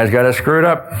 This guy's got it screwed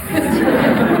up.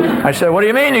 I said, what do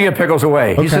you mean you give pickles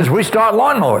away? He says, we start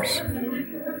lawnmowers.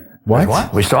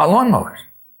 What? We start lawnmowers.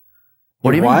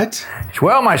 What do you mean?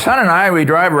 Well, my son and I, we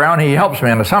drive around. He helps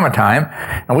me in the summertime,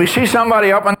 and we see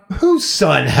somebody up on... Whose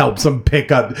son helps him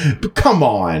pick up? Come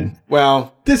on.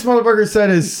 Well, this motherfucker said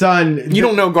his son... You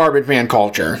don't know garbage man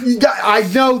culture. I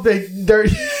know that they're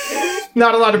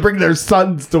not allowed to bring their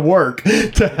sons to work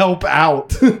to help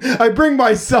out. I bring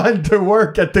my son to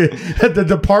work at the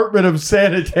Department of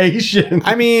Sanitation.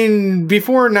 I mean,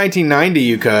 before 1990,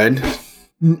 you could.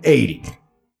 80.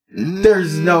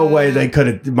 There's no way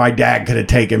my dad could have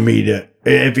taken me to,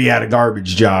 if he had a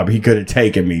garbage job, he could have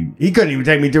taken me. He couldn't even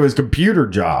take me to his computer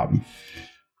job.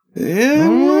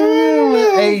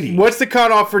 80. What's the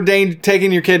cutoff for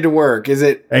taking your kid to work? Is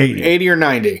it 80 or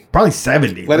 90? Probably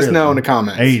 70. Let us know in the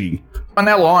comments. 80. On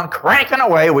that lawn, cranking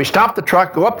away. We stop the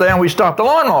truck, go up there, and we stop the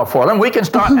lawnmower for them. We can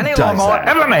start any lawnmower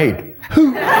ever made.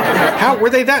 How were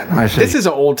they that? This is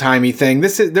an old-timey thing.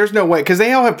 There's no way, because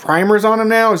they all have primers on them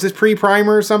now. Is this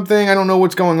pre-primer or something? I don't know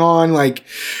what's going on. Like,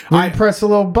 I press a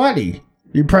little button.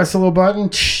 You press a little button.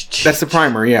 That's the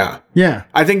primer, yeah. Yeah.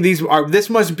 I think this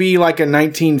must be like a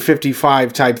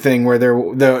 1955 type thing where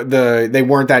they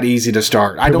weren't that easy to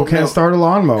start. People can't start a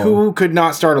lawnmower. Who could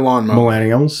not start a lawnmower?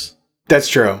 Millennials. That's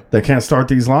true. They can't start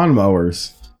these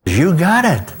lawnmowers. You got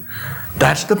it.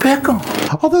 That's the pickle.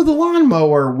 Although the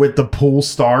lawnmower with the pull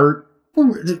start,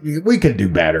 we could do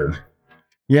better.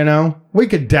 You know? We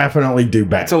could definitely do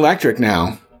better. It's electric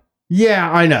now. Yeah,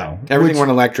 I know. Everything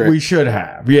went electric. We should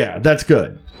have. Yeah, that's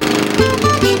good.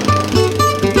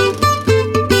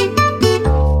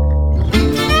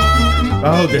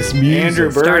 Oh, this music.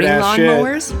 Andrew Bird Starting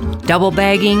lawnmowers, double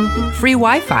bagging, free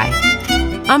Wi-Fi.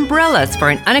 Umbrellas for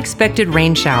an unexpected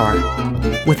rain shower.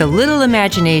 With a little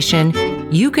imagination,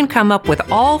 you can come up with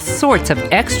all sorts of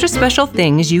extra special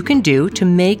things you can do to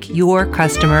make your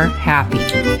customer happy.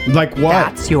 Like what?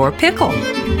 That's your pickle.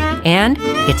 And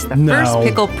it's the first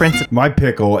pickle principle. My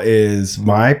pickle is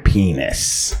my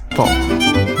penis.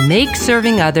 Make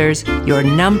serving others your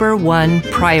number one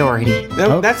priority.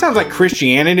 That sounds like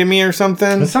Christianity to me or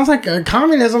something. It sounds like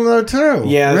communism though too.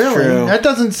 Yeah, that's true. That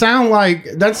doesn't sound like,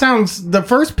 the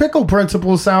first pickle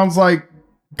principle sounds like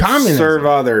communism. Serve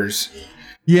others.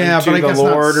 Yeah, but I guess the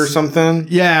Lord or something.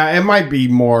 Yeah, it might be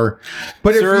more.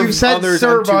 But if you said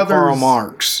serve others, Karl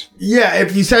Marx. Yeah,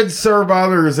 if you said serve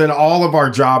others, and all of our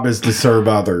job is to serve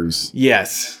others.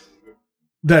 Yes,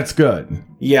 that's good.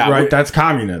 Yeah, right. That's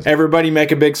communism. Everybody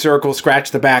make a big circle,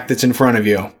 scratch the back that's in front of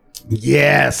you.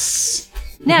 Yes.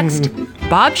 Next,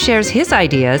 Bob shares his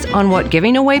ideas on what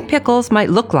giving away pickles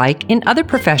might look like in other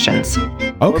professions.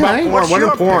 Okay. What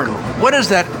about porn? What is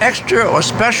that extra or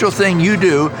special thing you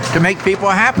do to make people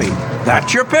happy?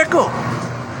 That's your pickle.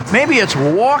 Maybe it's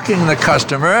walking the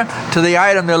customer to the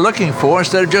item they're looking for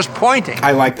instead of just pointing.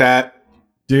 I like that.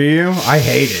 Do you? I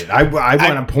hate it. I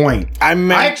want to point. I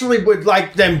actually would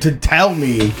like them to tell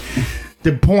me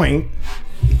the point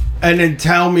and then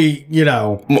tell me,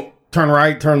 turn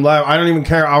right, turn left. I don't even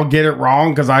care. I'll get it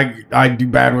wrong because I do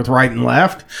bad with right and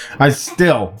left. I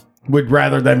still would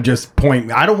rather them just point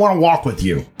me. I don't want to walk with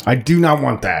you. I do not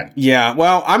want that. Yeah,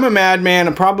 well, I'm a madman.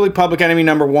 I'm probably public enemy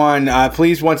number one.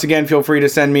 Please, once again, feel free to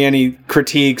send me any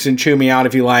critiques and chew me out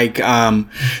if you like.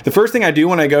 The first thing I do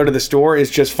when I go to the store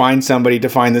is just find somebody to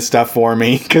find this stuff for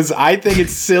me because I think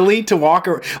it's silly to walk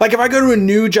around. Like if I go to a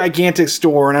new gigantic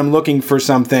store and I'm looking for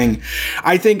something,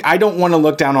 I think I don't want to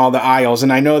look down all the aisles,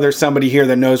 and I know there's somebody here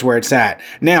that knows where it's at.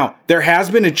 Now, there has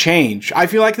been a change. I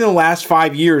feel like in the last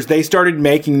 5 years, they started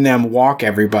making them walk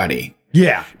everybody.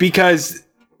 Yeah. Because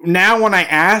now when I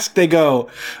ask, they go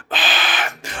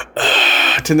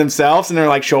to themselves, and their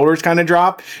like shoulders kind of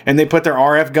drop, and they put their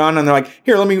RF gun and they're like,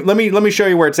 "Here, let me show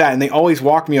you where it's at." And they always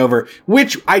walk me over,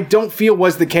 which I don't feel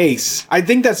was the case. I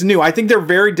think that's new. I think they're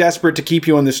very desperate to keep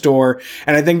you in the store,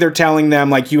 and I think they're telling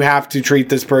them like you have to treat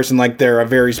this person like they're a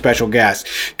very special guest.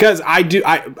 Because I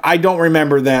don't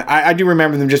remember that. I do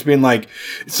remember them just being like,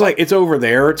 it's over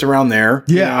there, it's around there.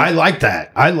 Yeah, I like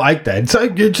that. It's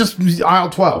like it's just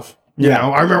aisle 12. You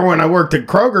know, I remember when I worked at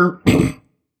Kroger,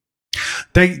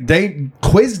 they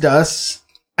quizzed us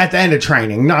at the end of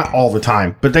training, not all the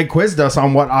time, but they quizzed us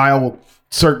on what aisle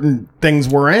certain things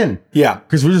were in. Yeah.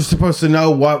 Because we were supposed to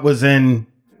know what was in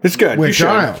it's good. which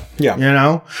aisle. Yeah. You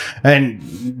know? And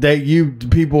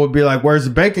people would be like, "Where's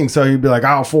the baking soda?" You'd be like,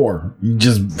 "Aisle 4. You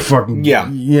just fucking,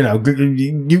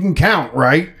 you can count,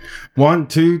 right? 1,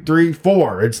 2, 3,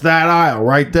 4. It's that aisle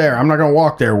right there. I'm not going to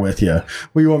walk there with you.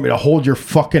 Well, you want me to hold your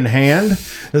fucking hand?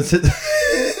 That's it.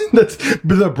 That's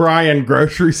the Brian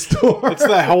grocery store. It's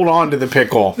the hold on to the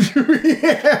pickle.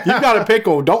 Yeah. You got a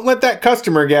pickle. Don't let that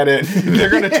customer get it. They're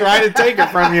going to try to take it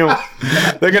from you.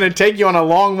 They're going to take you on a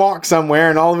long walk somewhere,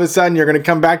 and all of a sudden you're going to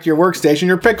come back to your workstation,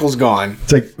 your pickle's gone.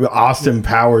 It's like Austin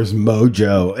Powers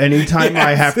mojo. Anytime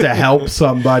I have to help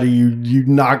somebody, you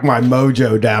knock my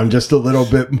mojo down just a little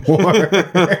bit more.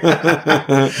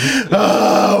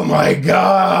 Oh my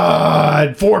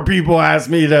God. 4 people asked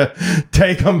me to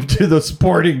take them to the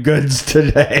sporting goods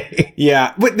today.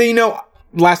 Yeah. But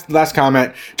last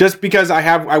comment, just because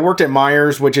I worked at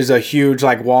Myers, which is a huge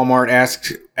like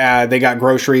Walmart-esque, they got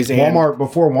groceries and Walmart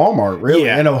before Walmart, really,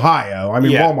 in Ohio. I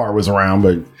mean, Walmart was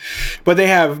around, but they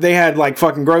had like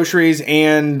fucking groceries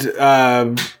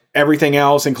and everything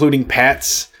else, including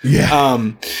pets.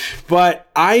 Yeah. But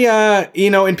I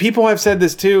and people have said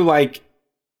this too, like,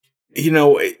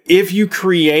 if you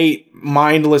create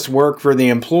mindless work for the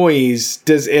employees,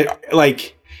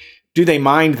 do they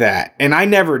mind that? And I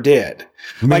never did.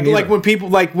 Like when people,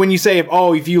 like when you say,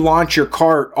 if you launch your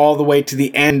cart all the way to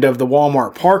the end of the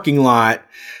Walmart parking lot,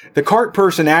 the cart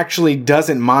person actually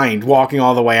doesn't mind walking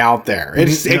all the way out there.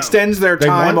 It extends their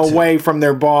time away from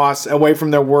their boss, away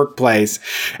from their workplace.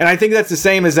 And I think that's the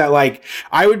same as that, like,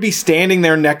 I would be standing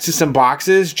there next to some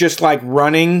boxes, just like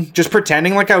running, just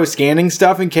pretending like I was scanning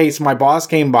stuff in case my boss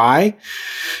came by,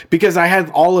 because I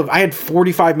had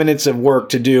 45 minutes of work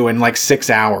to do in like 6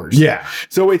 hours. Yeah.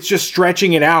 So it's just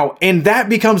stretching it out, and that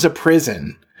becomes a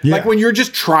prison. Yeah. Like when you're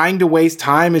just trying to waste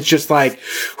time, it's just like,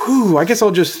 whew, I guess I'll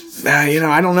just, I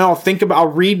don't know. I'll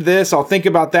read this. I'll think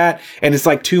about that. And it's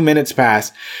like 2 minutes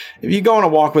pass. If you go on a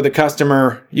walk with a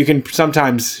customer, you can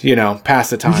sometimes,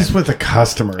 pass the time. It's just with a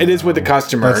customer. It is with a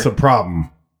customer. That's the problem.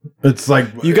 It's like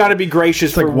you got to be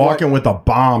gracious. It's like walking with a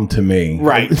bomb to me,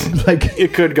 right? Like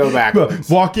it could go backwards.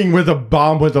 Walking with a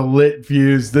bomb with a lit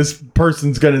fuse. This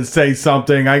person's gonna say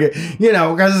something. I get,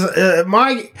 because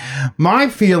my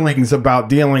feelings about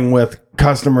dealing with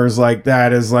customers like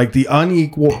that is like the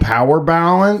unequal power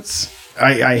balance.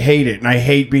 I hate it, and I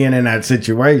hate being in that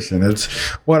situation. It's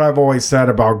what I've always said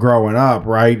about growing up,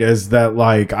 right? Is that,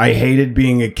 like, I hated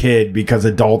being a kid because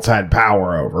adults had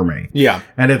power over me. Yeah.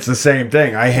 And it's the same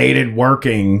thing. I hated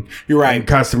working in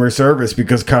customer service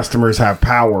because customers have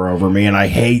power over me, and I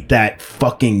hate that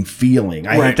fucking feeling.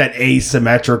 I hate that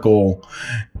asymmetrical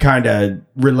kind of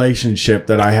relationship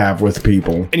that I have with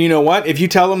people. And you know what? If you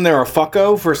tell them they're a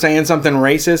fucko for saying something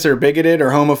racist or bigoted or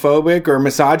homophobic or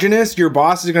misogynist, your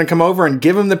boss is going to come over and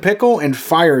give them the pickle and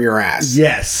fire your ass.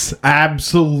 Yes,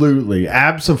 absolutely.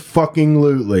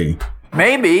 Abso-fucking-lutely.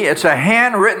 Maybe it's a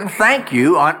handwritten thank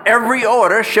you on every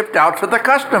order shipped out to the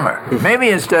customer. Maybe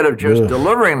instead of just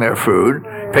delivering their food,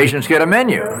 patients get a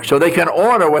menu so they can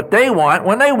order what they want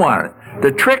when they want it.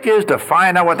 The trick is to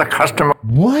find out what the customer...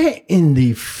 What in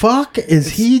the fuck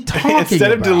is he talking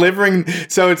Instead of about? delivering...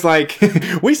 So it's like,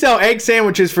 we sell egg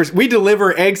sandwiches we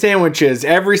deliver egg sandwiches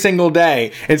every single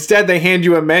day. Instead, they hand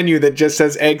you a menu that just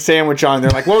says egg sandwich on. They're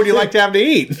like, what would you like to have to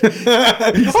eat?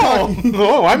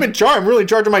 I'm in charge. I'm really in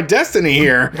charge of my destiny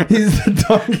here. He's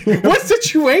talking... What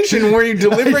situation were you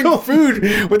delivering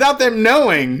food without them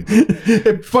knowing?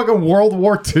 In fucking World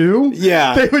War II?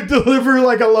 Yeah. They would deliver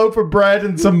like a loaf of bread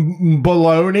and some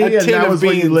bologna, and that was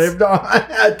what you lived on.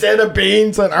 A tin of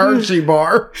beans and Hershey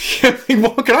bar.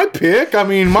 Well, can I pick? I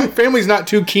mean, my family's not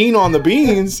too keen on the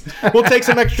beans. We'll take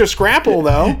some extra scrapple,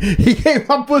 though. He came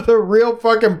up with a real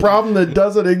fucking problem that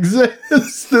doesn't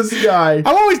exist, this guy. I'm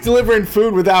always delivering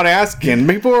food without asking.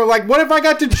 People are like, what if I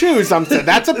got to choose? I'm saying,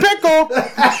 that's a pickle.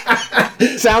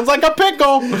 Sounds like a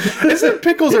pickle. Isn't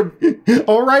pickles are...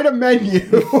 I'll write a menu.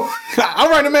 I'll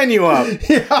write a menu up.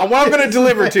 Yeah, what I'm going to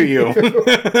deliver to you.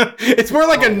 It's more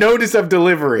like a notice of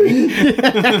delivery.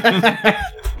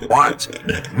 Once,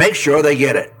 make sure they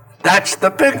get it. That's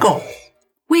the pickle.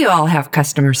 We all have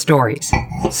customer stories.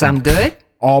 Some good.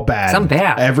 All bad. Some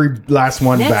bad. Every last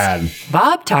one Next, bad.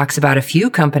 Bob talks about a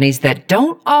few companies that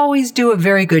don't always do a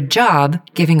very good job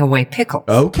giving away pickles.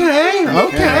 Okay.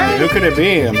 Who could it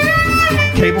be?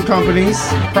 Cable companies,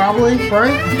 probably,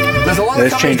 right? There's a lot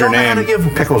of companies don't know how to give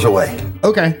pickles away.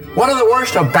 Okay. One of the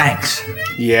worst are banks.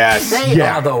 Yes. They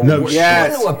are the worst.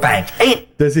 Yes. Go to a bank.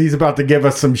 He's about to give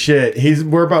us some shit.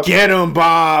 We're about Get him,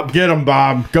 Bob. Get him,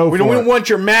 Bob. Go for it. We don't want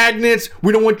your magnets.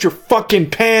 We don't want your fucking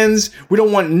pens. We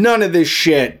don't want none of this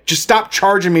shit. Just stop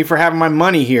charging me for having my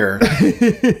money here.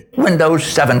 Windows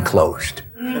 7 closed.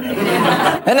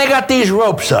 And they got these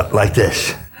ropes up like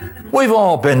this. We've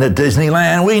all been to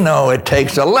Disneyland. We know it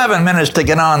takes 11 minutes to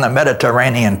get on the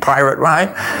Mediterranean pirate ride.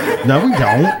 No, we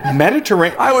don't.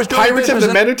 Mediterranean. I was doing Pirates of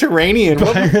the Mediterranean.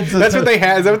 That's what they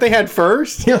had. Is that what they had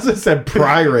first? He also said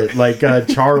pirate, like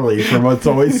Charlie from It's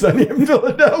Always Sunny in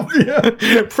Philadelphia.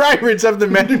 Pirates of the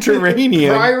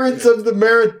Mediterranean. Pirates of the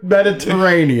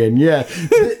Mediterranean. Yeah,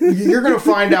 you're gonna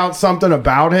find out something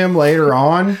about him later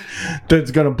on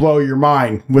that's gonna blow your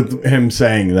mind with him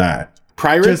saying that.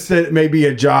 Pirates? Just that maybe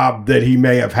a job that he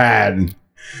may have had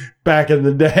back in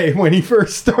the day when he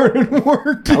first started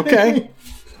working. Okay.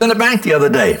 In the bank the other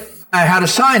day, I had to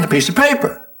sign a piece of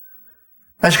paper.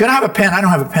 I said, can I have a pen? I don't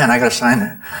have a pen. I got to sign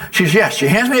it. She says, yes. She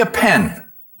hands me a pen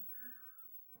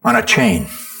on a chain.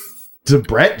 It's a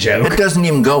Brett joke. It doesn't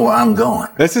even go where I'm going.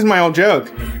 This is my old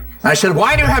joke. I said,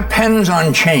 why do you have pens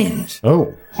on chains?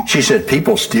 Oh. She said,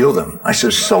 people steal them. I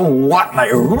said, so what? And I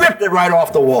ripped it right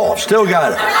off the wall. Still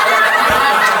got it.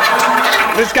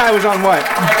 This guy was on what?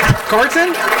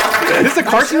 Carson? This is a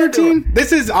Carson routine?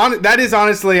 That is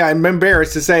honestly, I'm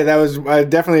embarrassed to say, that was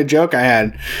definitely a joke I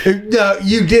had.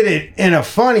 You did it in a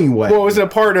funny way. Well,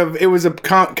 it was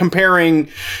comparing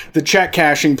the check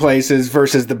cashing places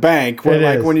versus the bank.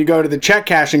 Where when you go to the check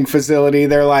cashing facility,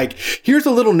 they're like, here's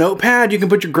a little notepad. You can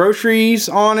put your groceries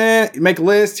on it, make a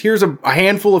list. Here's a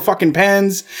handful of fucking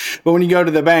pens. But when you go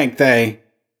to the bank, they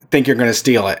think you're going to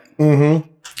steal it. Mm-hmm.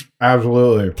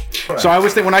 Absolutely. So I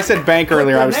was when I said bank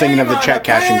earlier, I was thinking of the check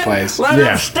cashing place. Let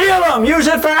them steal them. Use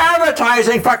it for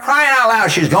advertising. For crying out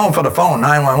loud. She's going for the phone.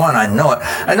 911. I know it.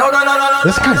 No.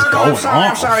 This guy's going on.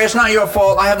 I'm sorry. It's not your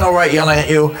fault. I have no right yelling at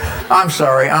you. I'm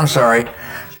sorry.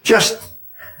 Just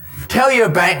tell your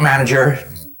bank manager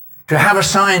to have a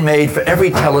sign made for every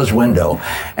teller's window.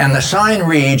 And the sign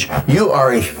reads, you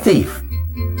are a thief.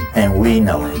 And we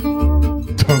know it.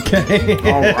 Okay.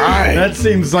 All right. That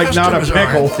seems like Customers not a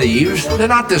pickle. Aren't thieves. They're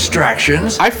not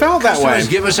distractions. I felt that way.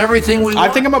 Give us everything we want.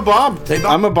 I think I'm a Bob.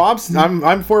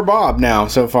 I'm for Bob now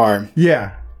so far.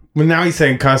 Yeah. Well, now he's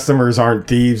saying customers aren't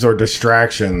thieves or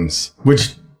distractions,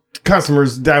 which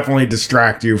customers definitely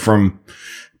distract you from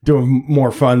doing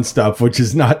more fun stuff, which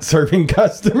is not serving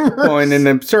customers. Oh, and then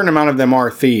a certain amount of them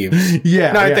are thieves.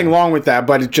 Yeah. Not anything wrong with that,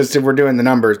 but it's just if we're doing the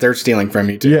numbers, they're stealing from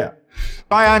you too. Yeah.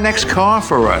 Buy our next car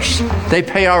for us. They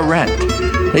pay our rent.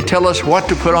 They tell us what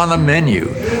to put on the menu.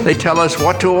 They tell us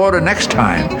what to order next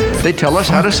time. They tell us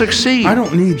how to succeed. I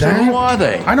don't need that. So who are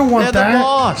they? I don't want that. They're the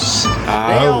boss. They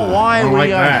are why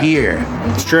we are here.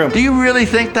 It's true. Do you really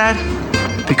think that?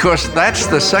 Because that's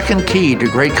the second key to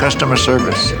great customer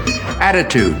service.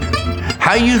 Attitude.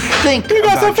 How you think You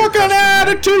got some about your fucking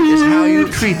attitude. is how you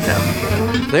treat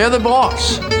them. They're the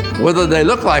boss, whether they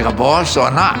look like a boss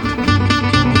or not.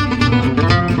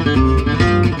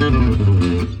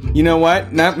 You know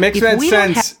what? That makes that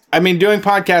sense. I mean, doing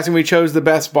podcasting, we chose the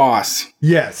best boss.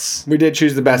 Yes. We did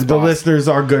choose the best boss. The listeners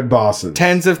are good bosses.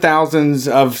 Tens of thousands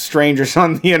of strangers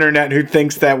on the internet who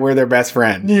thinks that we're their best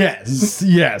friend. Yes,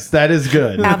 that is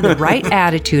good. Have the right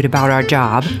attitude about our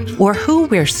job or who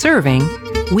we're serving,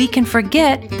 we can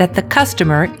forget that the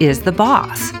customer is the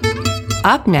boss.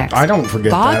 Up next, I don't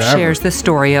forget Bob that ever. shares the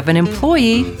story of an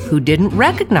employee who didn't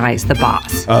recognize the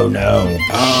boss. Oh, no.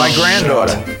 My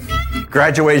granddaughter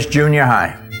graduates junior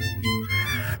high.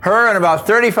 Her and about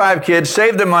 35 kids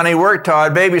saved the money, worked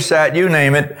hard, babysat, you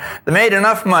name it. They made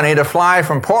enough money to fly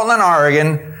from Portland,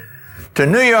 Oregon to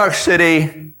New York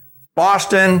City,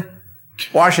 Boston,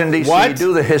 Washington, D.C., What?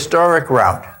 do the historic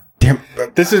route. Damn,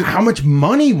 how much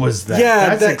money was that?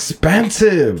 Yeah, that's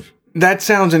expensive. That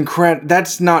sounds incredible.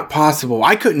 That's not possible.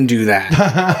 I couldn't do that.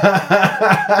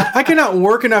 I cannot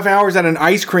work enough hours at an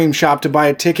ice cream shop to buy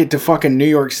a ticket to fucking New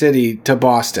York City to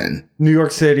Boston. New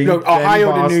York City. No,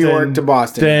 Ohio to New York to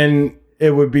Boston. Then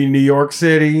it would be New York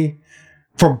City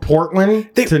from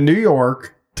Portland to New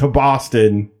York to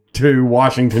Boston to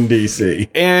Washington, D.C.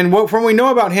 And from what we know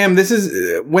about him, this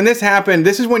is when this happened.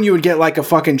 This is when you would get like a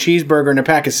fucking cheeseburger and a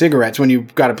pack of cigarettes when you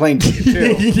got a plane ticket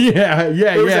too. Yeah.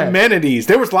 There was amenities.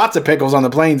 There was lots of pickles on the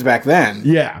planes back then.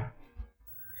 Yeah.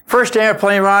 First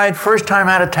airplane ride, first time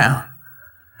out of town.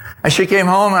 And she came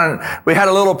home and we had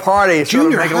a little party, sort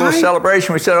of make a little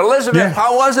celebration. We said, Elizabeth,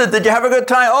 how was it? Did you have a good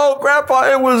time? Oh, Grandpa,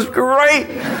 it was great.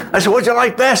 I said, what'd you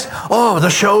like best? Oh,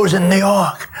 the shows in New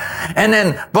York. And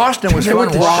then Boston was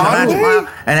fun.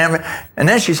 And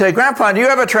then she said, Grandpa, do you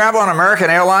ever travel on American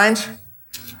Airlines?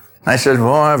 I said,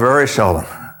 boy, very seldom.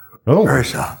 Oh. Very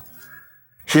seldom.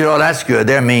 She said, oh, that's good.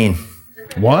 They're mean.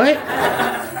 What?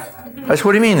 I said,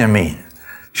 what do you mean they're mean?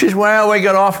 She said, well, we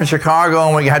got off in Chicago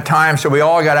and we had time, so we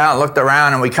all got out and looked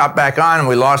around and we got back on and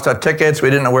we lost our tickets. We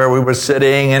didn't know where we were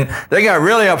sitting and they got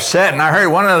really upset. And I heard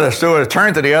one of the stewards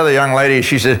turn to the other young lady.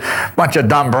 She said, bunch of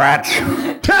dumb brats.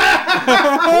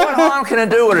 What harm can it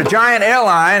do with a giant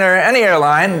airline or any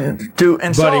airline to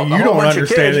insult Buddy, you don't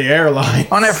understand the airline.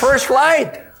 On their first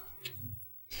flight?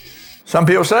 Some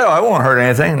people say, I won't hurt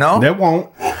anything. No? It won't.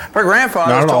 My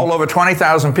grandfather told over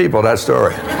 20,000 people that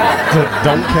story.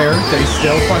 Don't care. They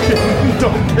still fucking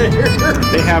don't care.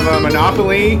 They have a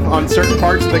monopoly on certain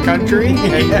parts of the country,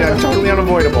 and totally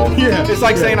unavoidable. Yeah. It's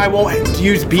like saying I won't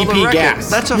use BP gas.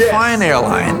 That's a fine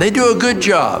airline. They do a good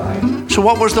job. So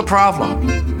what was the problem?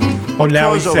 Oh,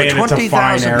 now he's saying it's a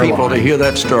fine airline. People to hear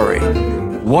that story.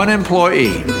 One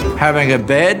employee having a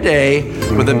bad day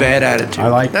with a bad attitude. I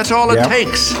like That's all it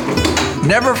takes.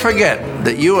 Never forget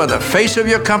that you are the face of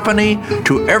your company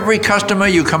to every customer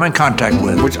you come in contact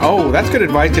with. That's good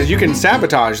advice, because you can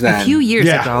sabotage that. A few years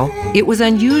ago, it was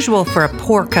unusual for a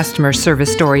poor customer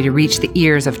service story to reach the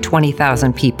ears of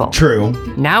 20,000 people. True.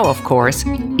 Now, of course,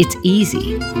 it's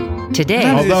easy. Today,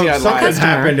 although something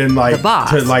happened in my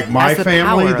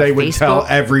family, they would tell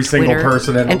every single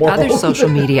person in the world. And other social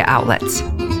media outlets.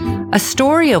 A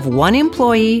story of one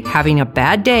employee having a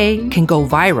bad day can go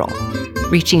viral,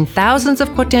 reaching thousands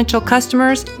of potential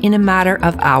customers in a matter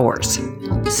of hours.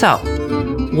 So,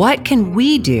 what can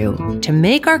we do to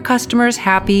make our customers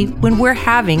happy when we're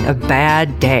having a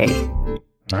bad day?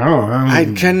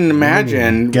 I can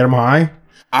imagine. Get them high?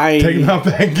 Take them out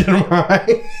back, get them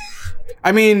high?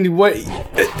 I mean, what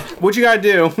you gotta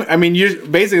do? I mean,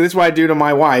 basically this is what I do to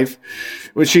my wife,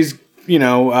 when she's in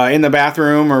the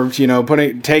bathroom or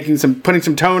putting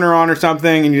some toner on or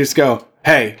something, and you just go,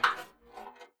 "Hey,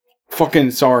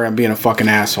 fucking sorry, I'm being a fucking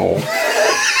asshole."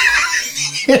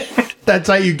 That's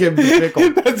how you give him the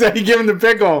pickle. That's how you give him the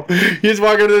pickle. You just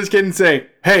walk over to this kid and say,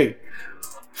 "Hey,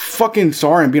 fucking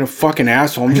sorry, I'm being a fucking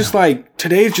asshole. I'm just like,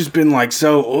 today's just been like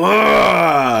so,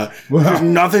 there's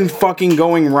nothing fucking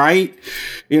going right.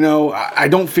 I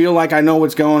don't feel like I know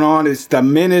what's going on. It's the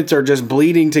minutes are just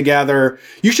bleeding together.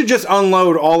 You should just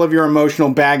unload all of your emotional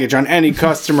baggage on any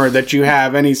customer that you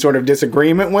have any sort of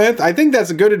disagreement with." I think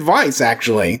that's good advice,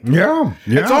 actually. Yeah.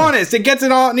 It's honest. It gets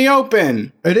it all in the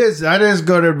open. It is. That is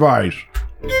good advice.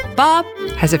 Bob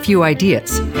has a few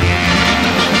ideas.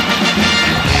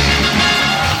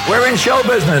 We're in show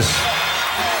business.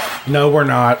 No, we're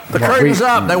not. The curtain's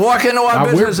up. They walk into our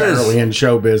businesses. We're barely in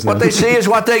show business. What they see is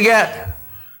what they get.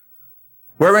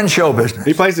 We're in show business.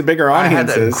 He plays the bigger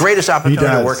audiences. I had the greatest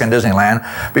opportunity to work in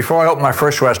Disneyland before I opened my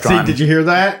first restaurant. See, did you hear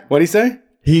that? What'd he say?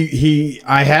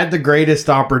 I had the greatest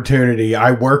opportunity.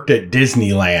 I worked at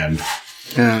Disneyland.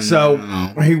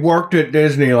 He worked at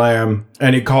Disneyland,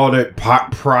 and he called it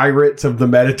Pirates of the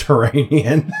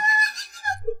Mediterranean.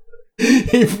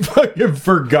 He fucking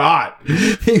forgot.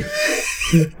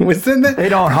 What's in that? They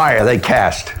don't hire, they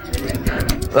cast.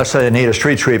 Let's say they need a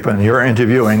street sweeper and you're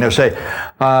interviewing. They'll say,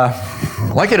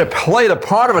 I'd like you to play the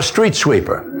part of a street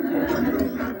sweeper.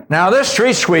 Now, this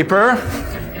street sweeper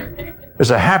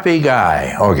is a happy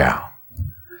guy or gal.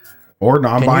 Or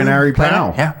non-binary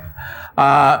pal.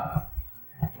 Yeah.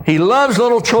 He loves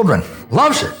little children.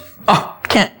 Loves it. Oh, I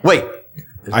can't wait.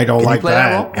 I don't like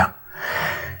that. Yeah.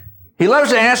 He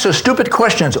loves to answer stupid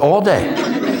questions all day.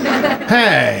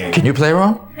 Hey. Can you play a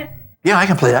role? Yeah, I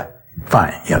can play that.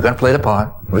 Fine. Yeah, I'm going to play the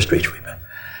part of a street sweeper.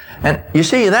 And you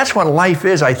see, that's what life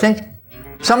is. I think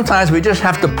sometimes we just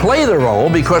have to play the role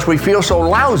because we feel so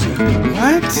lousy.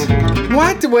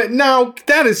 What? No,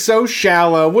 that is so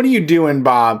shallow. What are you doing,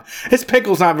 Bob? This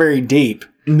pickle's not very deep.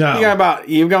 No.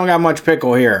 You don't got much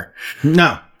pickle here.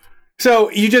 No. So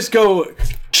you just go,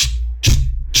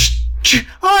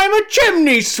 "I'm a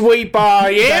chimney sweeper, I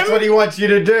am." That's what he wants you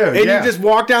to do. And you just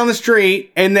walk down the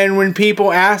street, and then when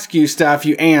people ask you stuff,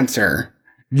 you answer.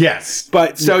 Yes.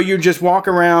 But so you just walk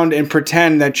around and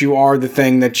pretend that you are the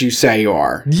thing that you say you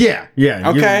are. Yeah.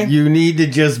 Okay. You need to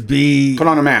just be... Put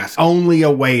on a mask. Only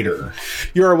a waiter.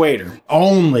 You're a waiter.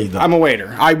 Only the... I'm a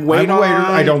waiter. I wait I'm a waiter.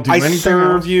 I don't do anything I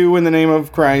serve else. you in the name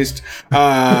of Christ.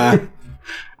 I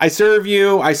serve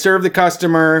you. I serve the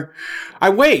customer.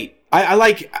 I wait. I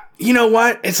like... You know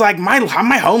what? It's like my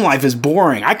home life is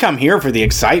boring. I come here for the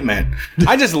excitement.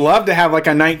 I just love to have like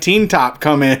a 19 top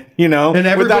come in,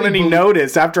 without any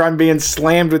notice after I'm being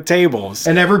slammed with tables.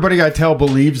 And everybody I tell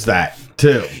believes that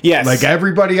too. Yes. Like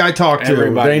everybody I talk to,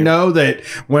 they know that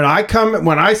when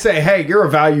I say, "Hey, you're a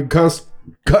valued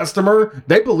customer,"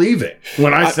 they believe it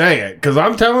when I say it because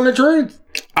I'm telling the truth.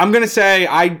 I'm gonna say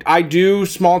I do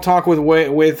small talk with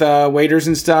waiters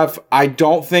and stuff. I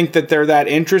don't think that they're that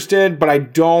interested, but I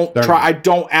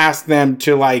don't ask them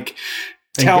to like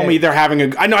tell me they're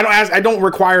having I don't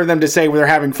require them to say they're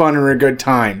having fun or a good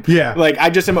time. Yeah. Like, I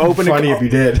just am open if you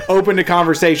did. Open to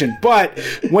conversation. But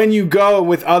when you go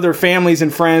with other families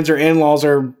and friends or in-laws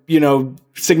or,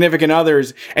 significant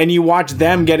others, and you watch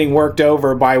them getting worked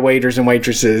over by waiters and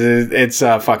waitresses, it's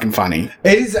fucking funny.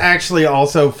 It is actually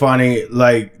also funny,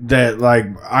 like, that, like,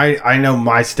 I know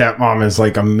my stepmom is,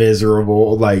 like, a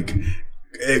miserable, like,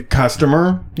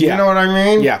 customer. Yeah. You know what I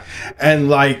mean? Yeah. And,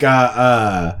 like,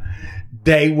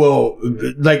 they will,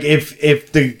 like,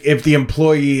 if the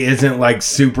employee isn't, like,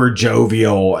 super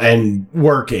jovial and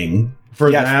working for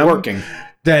them,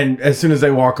 then as soon as they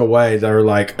walk away, they're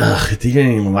like, ugh, they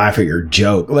didn't even laugh at your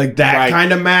joke. Like, that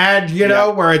kind of mad,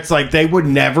 where it's like they would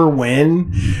never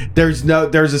win. There's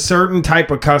a certain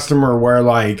type of customer where,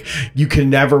 like, you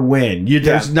can never win.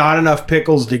 There's not enough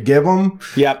pickles to give them.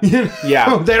 Yep.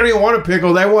 Yeah. They don't even want a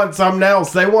pickle. They want something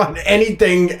else. They want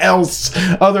anything else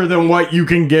other than what you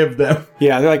can give them.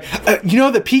 Yeah. They're like,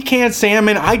 the pecan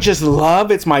salmon, I just love.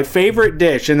 It's my favorite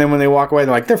dish. And then when they walk away,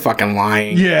 they're like, they're fucking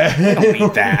lying. Yeah. I don't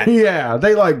eat that. Yeah.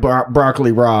 They like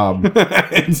broccoli Rob.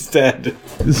 Instead.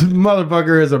 This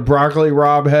motherfucker is a broccoli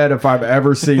Rob head if I've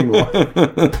ever seen one.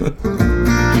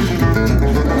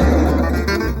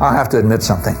 I'll have to admit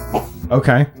something.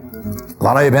 Okay. A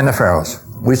lot of you have been to Pharaoh's.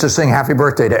 We used to sing happy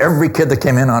birthday to every kid that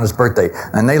came in on his birthday.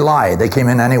 And they lied. They came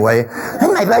in anyway.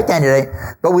 It's my birthday today.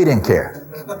 But we didn't care.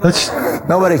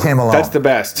 Nobody came along. That's the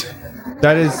best.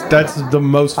 That's the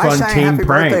most fun teen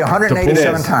prank.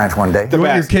 187 times one day. You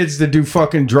want your kids to do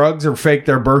fucking drugs or fake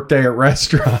their birthday at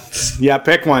restaurants? Yeah,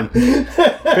 pick one.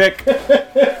 Pick.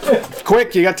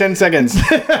 Quick, you got 10 seconds.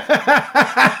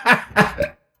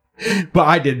 But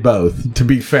I did both, to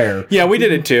be fair. Yeah, we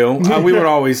did it too. We would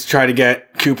always try to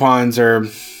get coupons or,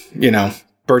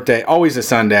 birthday. Always a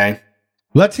Sunday.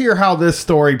 Let's hear how this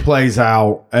story plays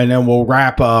out, and then we'll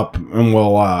wrap up and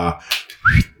we'll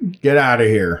get out of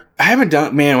here. We haven't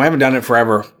done it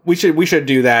forever. We should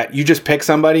do that. You just pick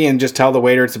somebody and just tell the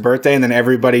waiter it's a birthday, and then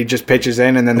everybody just pitches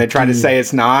in, and then they try to say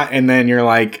it's not, and then you're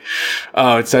like,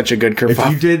 oh, it's such a good kerfuffle.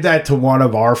 If you did that to one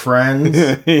of our friends,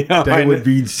 they would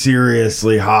be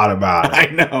seriously hot about it. I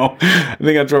know. I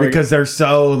think that's where because they're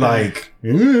so like,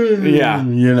 yeah,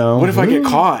 What if I get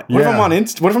caught? What if I'm on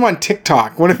What if I'm on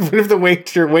TikTok? What if the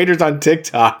waiter's on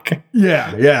TikTok?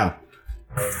 Yeah.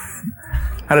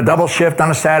 Had a double shift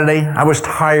on a Saturday. I was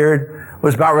tired.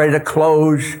 Was about ready to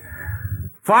close.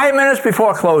 5 minutes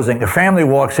before closing, the family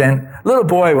walks in. Little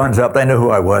boy runs up. They knew who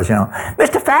I was,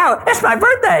 Mr. Fowler, it's my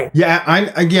birthday.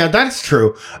 Yeah, that's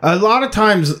true. A lot of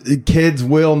times, kids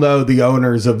will know the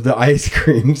owners of the ice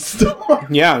cream store.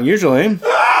 Yeah, usually.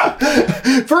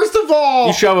 First of all,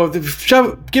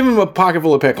 you give him a pocket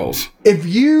full of pickles. If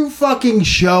you fucking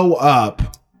show up,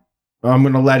 I'm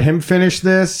gonna let him finish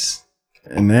this.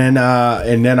 And then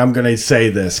I'm gonna say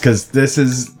this because this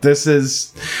is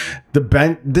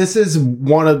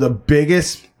one of the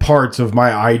biggest parts of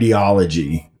my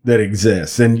ideology that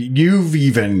exists, and you've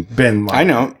even been like, I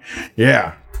know,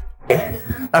 yeah.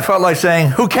 I felt like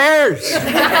saying, "Who cares?" You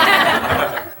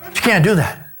can't do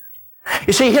that.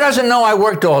 You see, he doesn't know I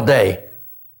worked all day.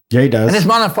 Yeah, he does. And his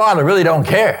mother and father really don't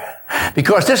care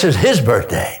because this is his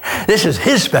birthday. This is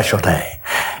his special day,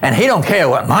 and he don't care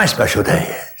what my special day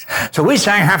is. So we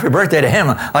sang happy birthday to him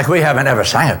like we haven't ever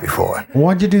sang it before.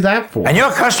 What'd you do that for? And your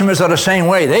customers are the same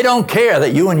way. They don't care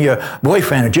that you and your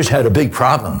boyfriend have just had a big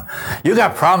problem. You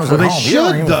got problems at home. You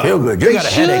don't even feel good. You got a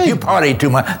headache. You party too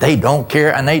much. They don't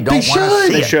care and they don't want to see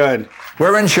it. They should.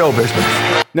 We're in show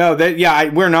business. No,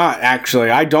 we're not,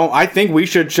 actually. I think we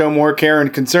should show more care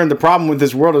and concern. The problem with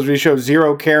this world is we show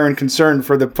zero care and concern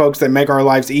for the folks that make our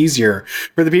lives easier.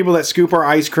 For the people that scoop our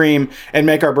ice cream and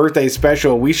make our birthdays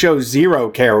special, we show zero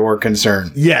care or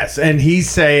concern. Yes, and he's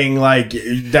saying, like,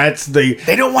 that's the...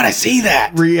 They don't want to see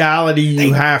that. Reality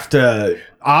you have to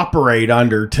operate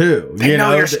under, too. They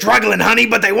know you're struggling, honey,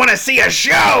 but they want to see a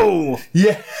show.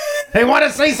 Yeah. They want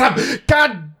to see some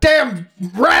goddamn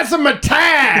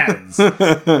razzmatazz.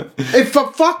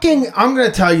 I'm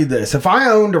going to tell you this. If I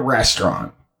owned a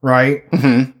restaurant, right?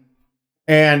 Mm-hmm.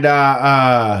 And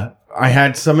I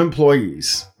had some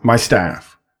employees, my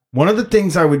staff. One of the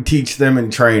things I would teach them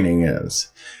in training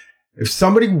is if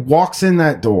somebody walks in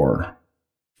that door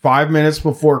 5 minutes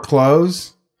before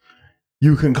close,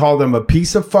 you can call them a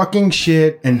piece of fucking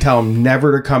shit and tell them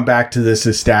never to come back to this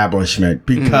establishment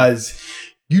because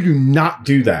you do not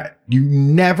do that. You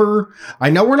never, I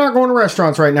know we're not going to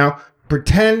restaurants right now.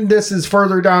 Pretend this is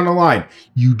further down the line.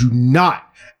 You do not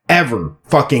ever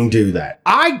fucking do that.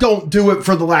 I don't do it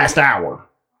for the last hour.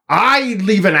 I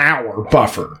leave an hour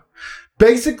buffer.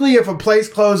 Basically, if a place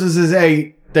closes at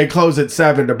 8, they close at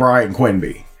 7 to Brian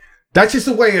Quinby. That's just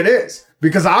the way it is.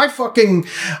 because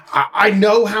I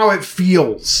know how it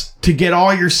feels to get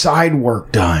all your side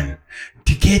work done,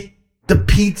 to get the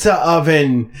pizza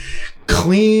oven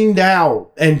cleaned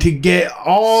out, and to get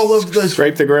all of the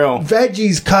scrape the grill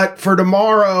veggies cut for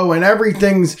tomorrow, and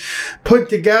everything's put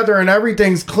together and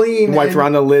everything's clean. Wipe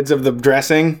around the lids of the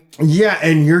dressing. Yeah,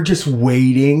 and you're just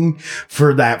waiting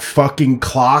for that fucking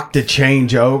clock to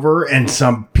change over, and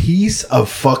some piece of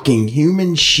fucking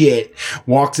human shit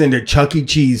walks into Chuck E.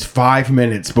 Cheese 5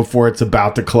 minutes before it's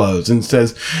about to close and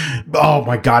says, oh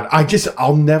my God,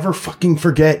 I'll never fucking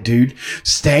forget, dude,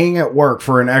 staying at work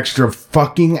for an extra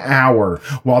fucking hour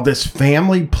while this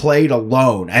family played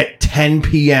alone at 10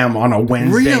 p.m. on a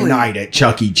Wednesday night at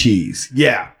Chuck E. Cheese.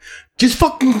 Yeah. Just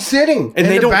fucking sitting. And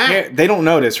they don't care. They don't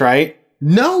notice, right?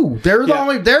 No, they're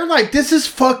like, this is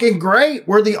fucking great.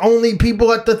 We're the only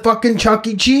people at the fucking Chuck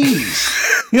E. Cheese.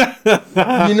 You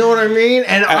know what I mean?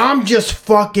 And I'm just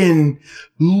fucking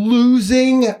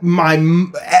losing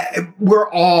we're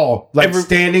all like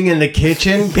standing in the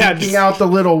kitchen, peeking out the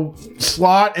little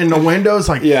slot in the windows,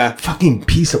 like, fucking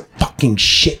piece of fucking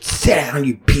shit. Sit down,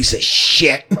 you piece of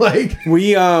shit. Like,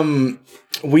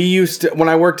 we used to, when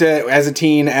I worked as a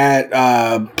teen at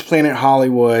Planet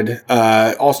Hollywood,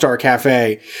 All-Star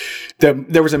Cafe,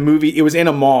 there was a movie, it was in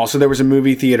a mall, so there was a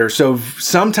movie theater. So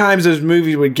sometimes those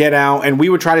movies would get out and we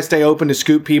would try to stay open to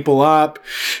scoop people up,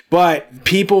 but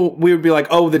we would be like,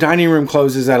 oh, the dining room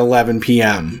closes at 11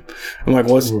 p.m. I'm like,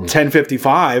 well, it's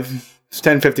 10:55. It's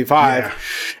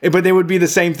 10:55, but they would be the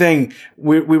same thing.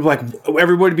 We would like,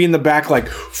 everybody would be in the back like,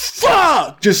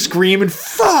 fuck, just screaming,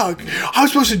 fuck, I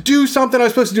was supposed to do something. I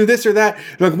was supposed to do this or that.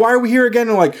 They're like, why are we here again?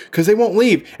 And like, cause they won't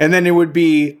leave. And then it would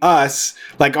be us,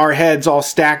 like our heads all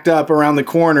stacked up around the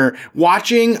corner,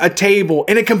 watching a table,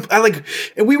 and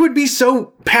and we would be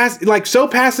so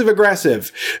passive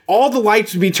aggressive. All the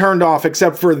lights would be turned off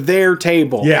except for their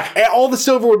table. Yeah. And all the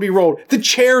silver would be rolled. The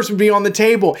chairs would be on the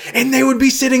table, and they would be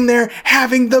sitting there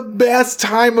having the best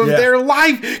time of their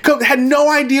life. Had no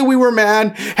idea we were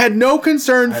mad, had no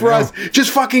concern for us,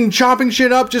 just fucking chopping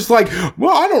shit up, just like,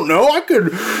 well, I don't know, I could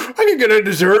get a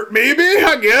dessert maybe,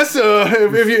 I guess,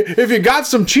 if you got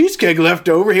some cheesecake left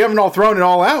over. You haven't all thrown it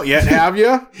all out yet, have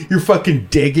you? You're fucking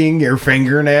digging your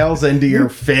fingernails into your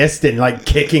fist and like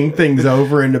kicking things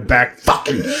over in the back.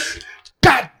 Fucking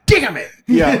God damn it.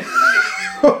 Yeah.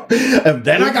 And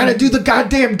then I gotta do the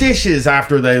goddamn dishes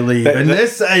after they leave. And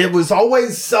it was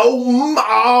always so,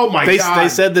 oh my God. They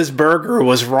said this burger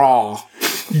was raw.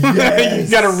 Yes.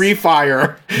 You gotta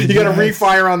refire. You gotta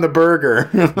refire on the burger.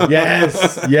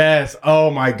 Yes. Oh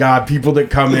my God. People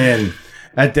that come in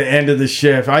at the end of the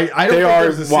shift. I don't think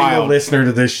there's a single listener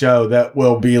to this show that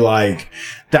will be like,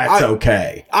 that's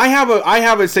okay. I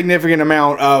have a significant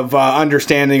amount of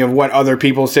understanding of what other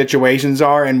people's situations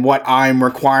are and what I'm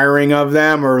requiring of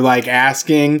them or like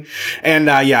asking. And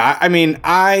I mean,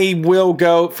 I will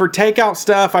go for takeout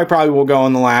stuff. I probably will go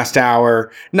in the last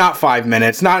hour, not 5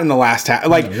 minutes, not in the last hour.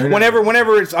 Like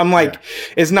whenever it's, I'm like,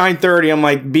 it's 9:30. I'm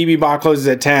like, BB Bot closes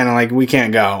at 10. I'm like, we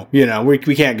can't go. You know, we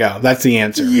can't go. That's the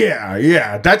answer.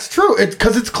 Yeah, that's true. It's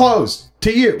because it's closed.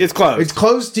 To you. It's closed. It's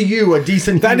closed to you, a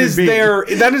decent human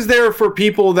being. That is there for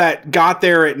people that got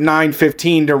there at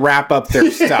 9:15 to wrap up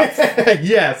their stuff.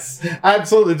 Yes,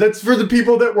 absolutely. That's for the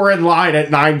people that were in line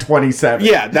at 9:27.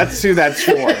 Yeah, that's who that's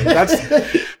for.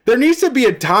 There needs to be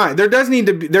a time.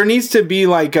 There needs to be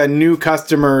like a new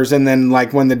customers, and then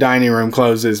like when the dining room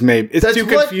closes, maybe it's too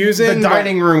confusing. The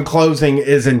dining room closing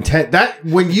is intent. That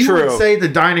when you would say the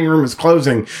dining room is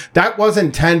closing, that was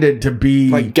intended to be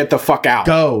like get the fuck out,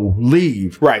 go, leave.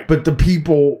 Right. But the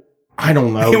people, I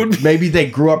don't know, maybe they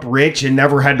grew up rich and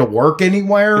never had to work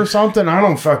anywhere or something. I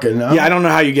don't fucking know. Yeah, I don't know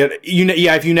how you get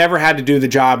if you never had to do the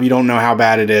job, you don't know how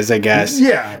bad it is, I guess.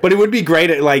 Yeah. But it would be great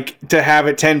to have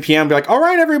at 10 p.m. be like, all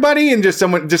right, everybody, and just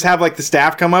have like the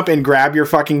staff come up and grab your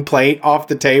fucking plate off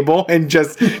the table and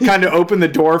just kind of open the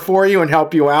door for you and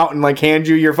help you out and like hand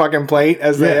you your fucking plate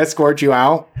as they escort you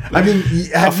out. I mean,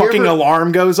 a fucking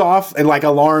alarm goes off, and like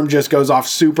alarm just goes off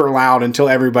super loud until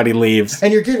everybody leaves.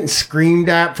 And you're getting screamed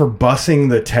at for bussing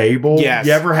the table. Yes.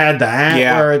 You ever had that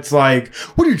where it's like,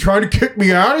 what are you trying to kick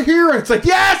me out of here? And it's like,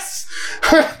 yes,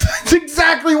 that's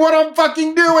exactly what I'm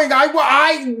fucking doing.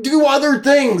 I do other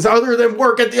things other than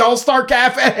work at the All-Star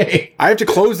Cafe. I have to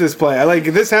close this place.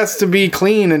 This has to be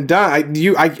clean and done.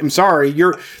 I'm sorry.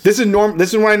 This is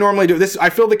what I normally do.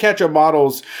 I fill the ketchup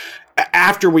bottles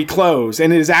after we close,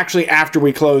 and it is actually after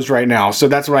we close right now, so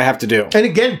that's what I have to do. And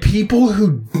again, people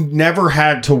who never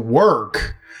had to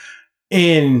work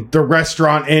in the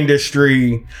restaurant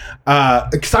industry,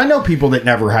 because I know people that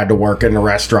never had to work in the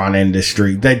restaurant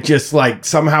industry that just like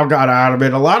somehow got out of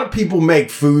it. A lot of people make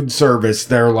food service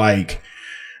their like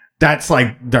that's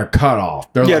like they're cut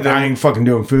off. They're like, I ain't fucking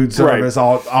doing food service.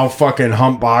 Right. I'll fucking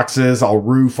hump boxes. I'll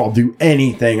roof. I'll do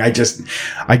anything. I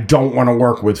don't want to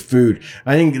work with food.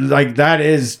 I think like that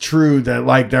is true that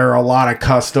like there are a lot of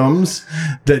customs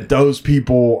that those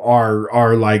people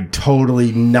are like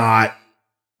totally not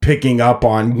picking up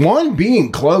on. One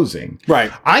being closing.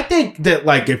 Right. I think that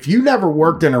like if you never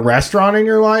worked in a restaurant in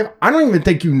your life, I don't even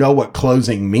think you know what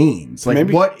closing means. Like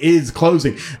what is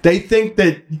closing? They think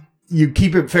that you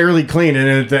keep it fairly clean, and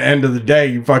at the end of the day,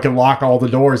 you fucking lock all the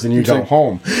doors and you go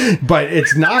home. But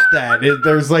it's not that.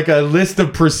 There's like a list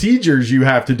of procedures you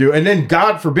have to do. And then,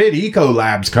 God forbid,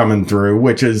 Ecolab's coming through,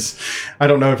 which is, I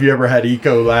don't know if you ever had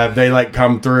Ecolab. They like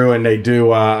come through and they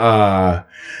do,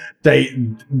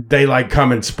 they like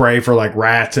come and spray for like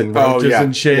rats and roaches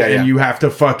and shit, and you have to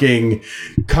fucking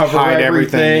cover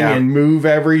everything and move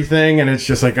everything, and it's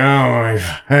just like, oh my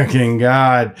fucking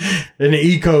God. An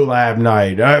Ecolab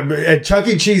night at Chuck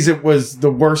E. Cheese, it was the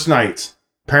worst nights.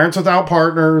 Parents Without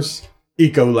Partners,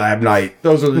 Ecolab night.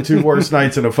 Those are the two worst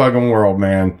nights in the fucking world,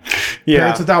 man.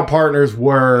 Parents Without Partners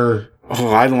were. Oh,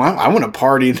 I want to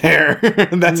party there.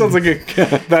 That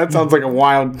sounds like a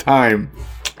wild time.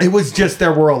 It was just,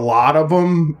 there were a lot of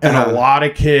them and a lot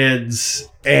of kids,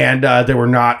 and they were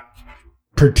not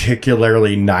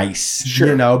particularly nice,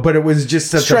 you know, but it was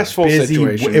just such stressful a busy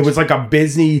situation. It was like a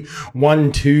busy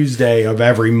one Tuesday of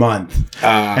every month.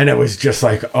 And it was just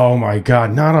like, oh my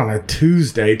God, not on a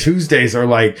Tuesday. Tuesdays are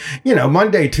like, you know,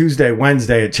 Monday, Tuesday,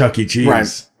 Wednesday at Chuck E.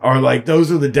 Cheese are like,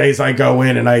 those are the days I go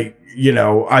in and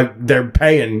they're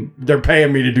paying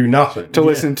me to do nothing. To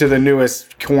listen to the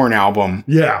newest Korn album.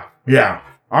 Yeah. Yeah.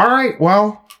 All right,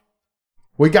 well,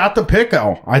 we got the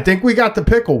pickle. I think we got the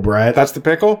pickle, Brett. That's the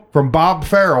pickle? From Bob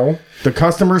Farrell, the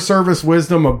customer service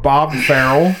wisdom of Bob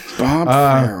Farrell. Bob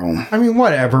Farrell. I mean,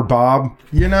 whatever, Bob.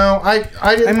 You know, I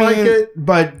didn't like it,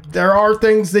 but there are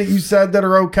things that you said that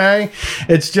are okay.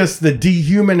 It's just the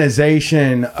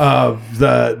dehumanization of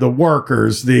the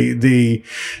workers, the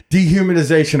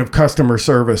dehumanization of customer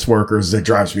service workers that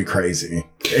drives me crazy.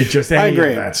 It just any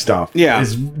of that stuff. Yeah.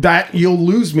 Is that you'll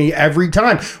lose me every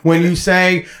time when you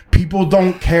say people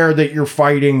don't care that you're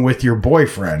fighting with your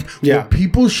boyfriend. Yeah. Well,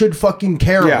 people should fucking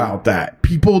care about that.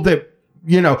 People that,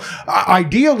 you know,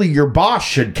 ideally your boss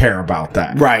should care about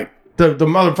that. Right. The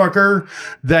motherfucker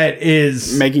that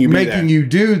is making you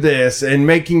do this and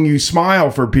making you smile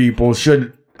for people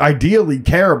should ideally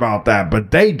care about that,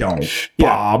 but they don't. Yeah.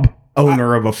 Bob,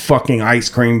 owner of a fucking ice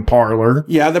cream parlor.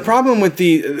 Yeah, the problem with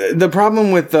the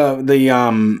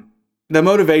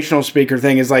motivational speaker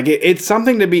thing is like it's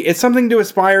something to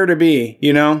aspire to be,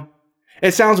 you know?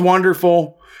 It sounds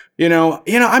wonderful. You know,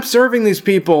 I'm serving these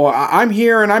people. I'm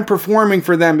here and I'm performing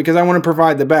for them because I want to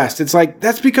provide the best. It's like,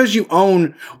 that's because you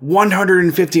own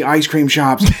 150 ice cream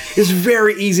shops. It's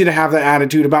very easy to have that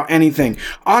attitude about anything.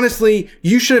 Honestly,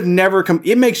 you should have never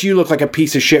it makes you look like a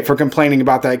piece of shit for complaining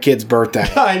about that kid's birthday.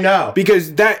 I know.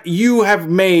 Because you have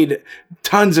made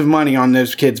tons of money on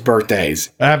those kids'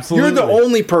 birthdays. Absolutely. You're the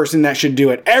only person that should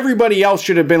do it. Everybody else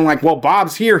should have been like, well,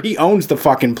 Bob's here. He owns the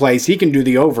fucking place. He can do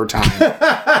the overtime.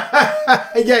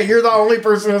 Yeah, you're the only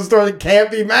person in the store that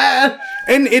can't be mad.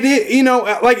 And it is, you know,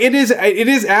 like it is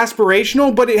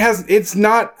aspirational, but it's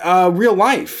not real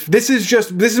life. This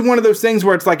is one of those things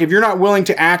where it's like, if you're not willing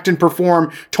to act and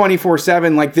perform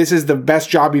 24/7, like this is the best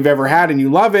job you've ever had and you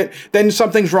love it, then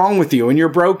something's wrong with you and you're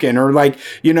broken, or like,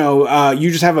 you know,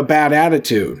 you just have a bad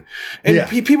attitude. And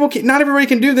people, not everybody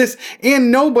can do this,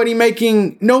 and nobody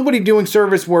doing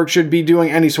service work should be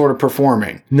doing any sort of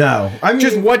performing. No, I mean,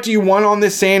 just what do you want on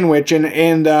this sandwich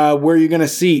and where you're gonna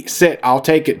sit? I'll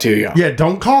take it to you. Yeah,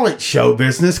 don't call it show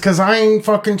business, because I ain't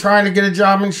fucking trying to get a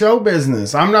job in show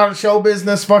business. I'm not a show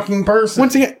business fucking person.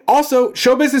 Once again, also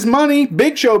show business money,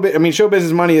 show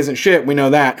business money isn't shit. We know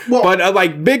that, well, but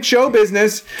like big show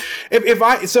business,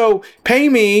 pay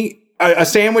me a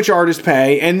sandwich artist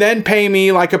pay, and then pay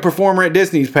me like a performer at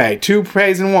Disney's pay. 2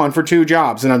 pays in 1 for 2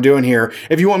 jobs that I'm doing here.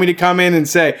 If you want me to come in and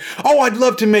say, oh, I'd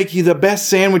love to make you the best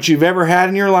sandwich you've ever had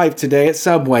in your life today at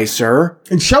Subway, sir.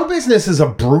 And show business is a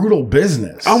brutal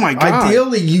business. Oh my God.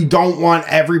 Ideally, you don't want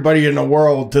everybody in the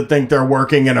world to think they're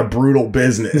working in a brutal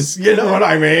business. You know what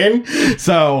I mean?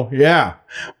 So, yeah.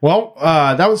 Well,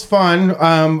 that was fun.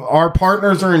 Our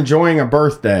partners are enjoying a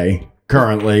birthday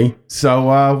currently.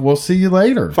 So we'll see you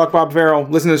later. Fuck Bob Farrell.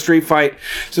 Listen to Street Fight.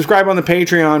 Subscribe on the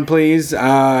Patreon, please.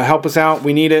 Help us out.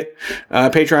 We need it.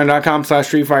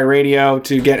 Patreon.com/StreetFightRadio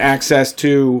to get access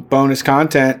to bonus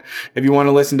content. If you want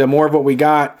to listen to more of what we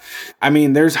got, I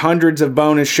mean, there's hundreds of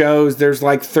bonus shows. There's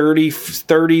like 30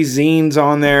 zines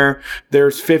on there.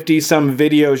 There's 50 some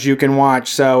videos you can watch.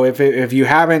 So if you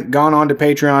haven't gone on to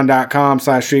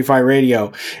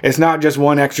Patreon.com/StreetFightRadio, it's not just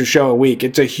one extra show a week.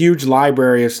 It's a huge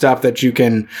library of stuff that you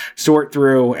can sort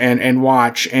through and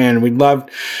watch, and we'd love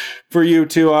for you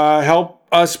to help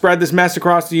us spread this mess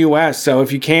across the U.S. So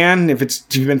if you can, if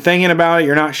you've been thinking about it,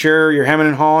 you're not sure, you're hemming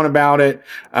and hawing about it,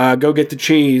 go get the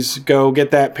cheese, go get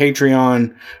that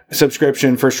Patreon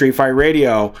subscription for Street Fight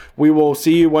Radio. We will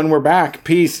see you when we're back.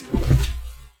 Peace.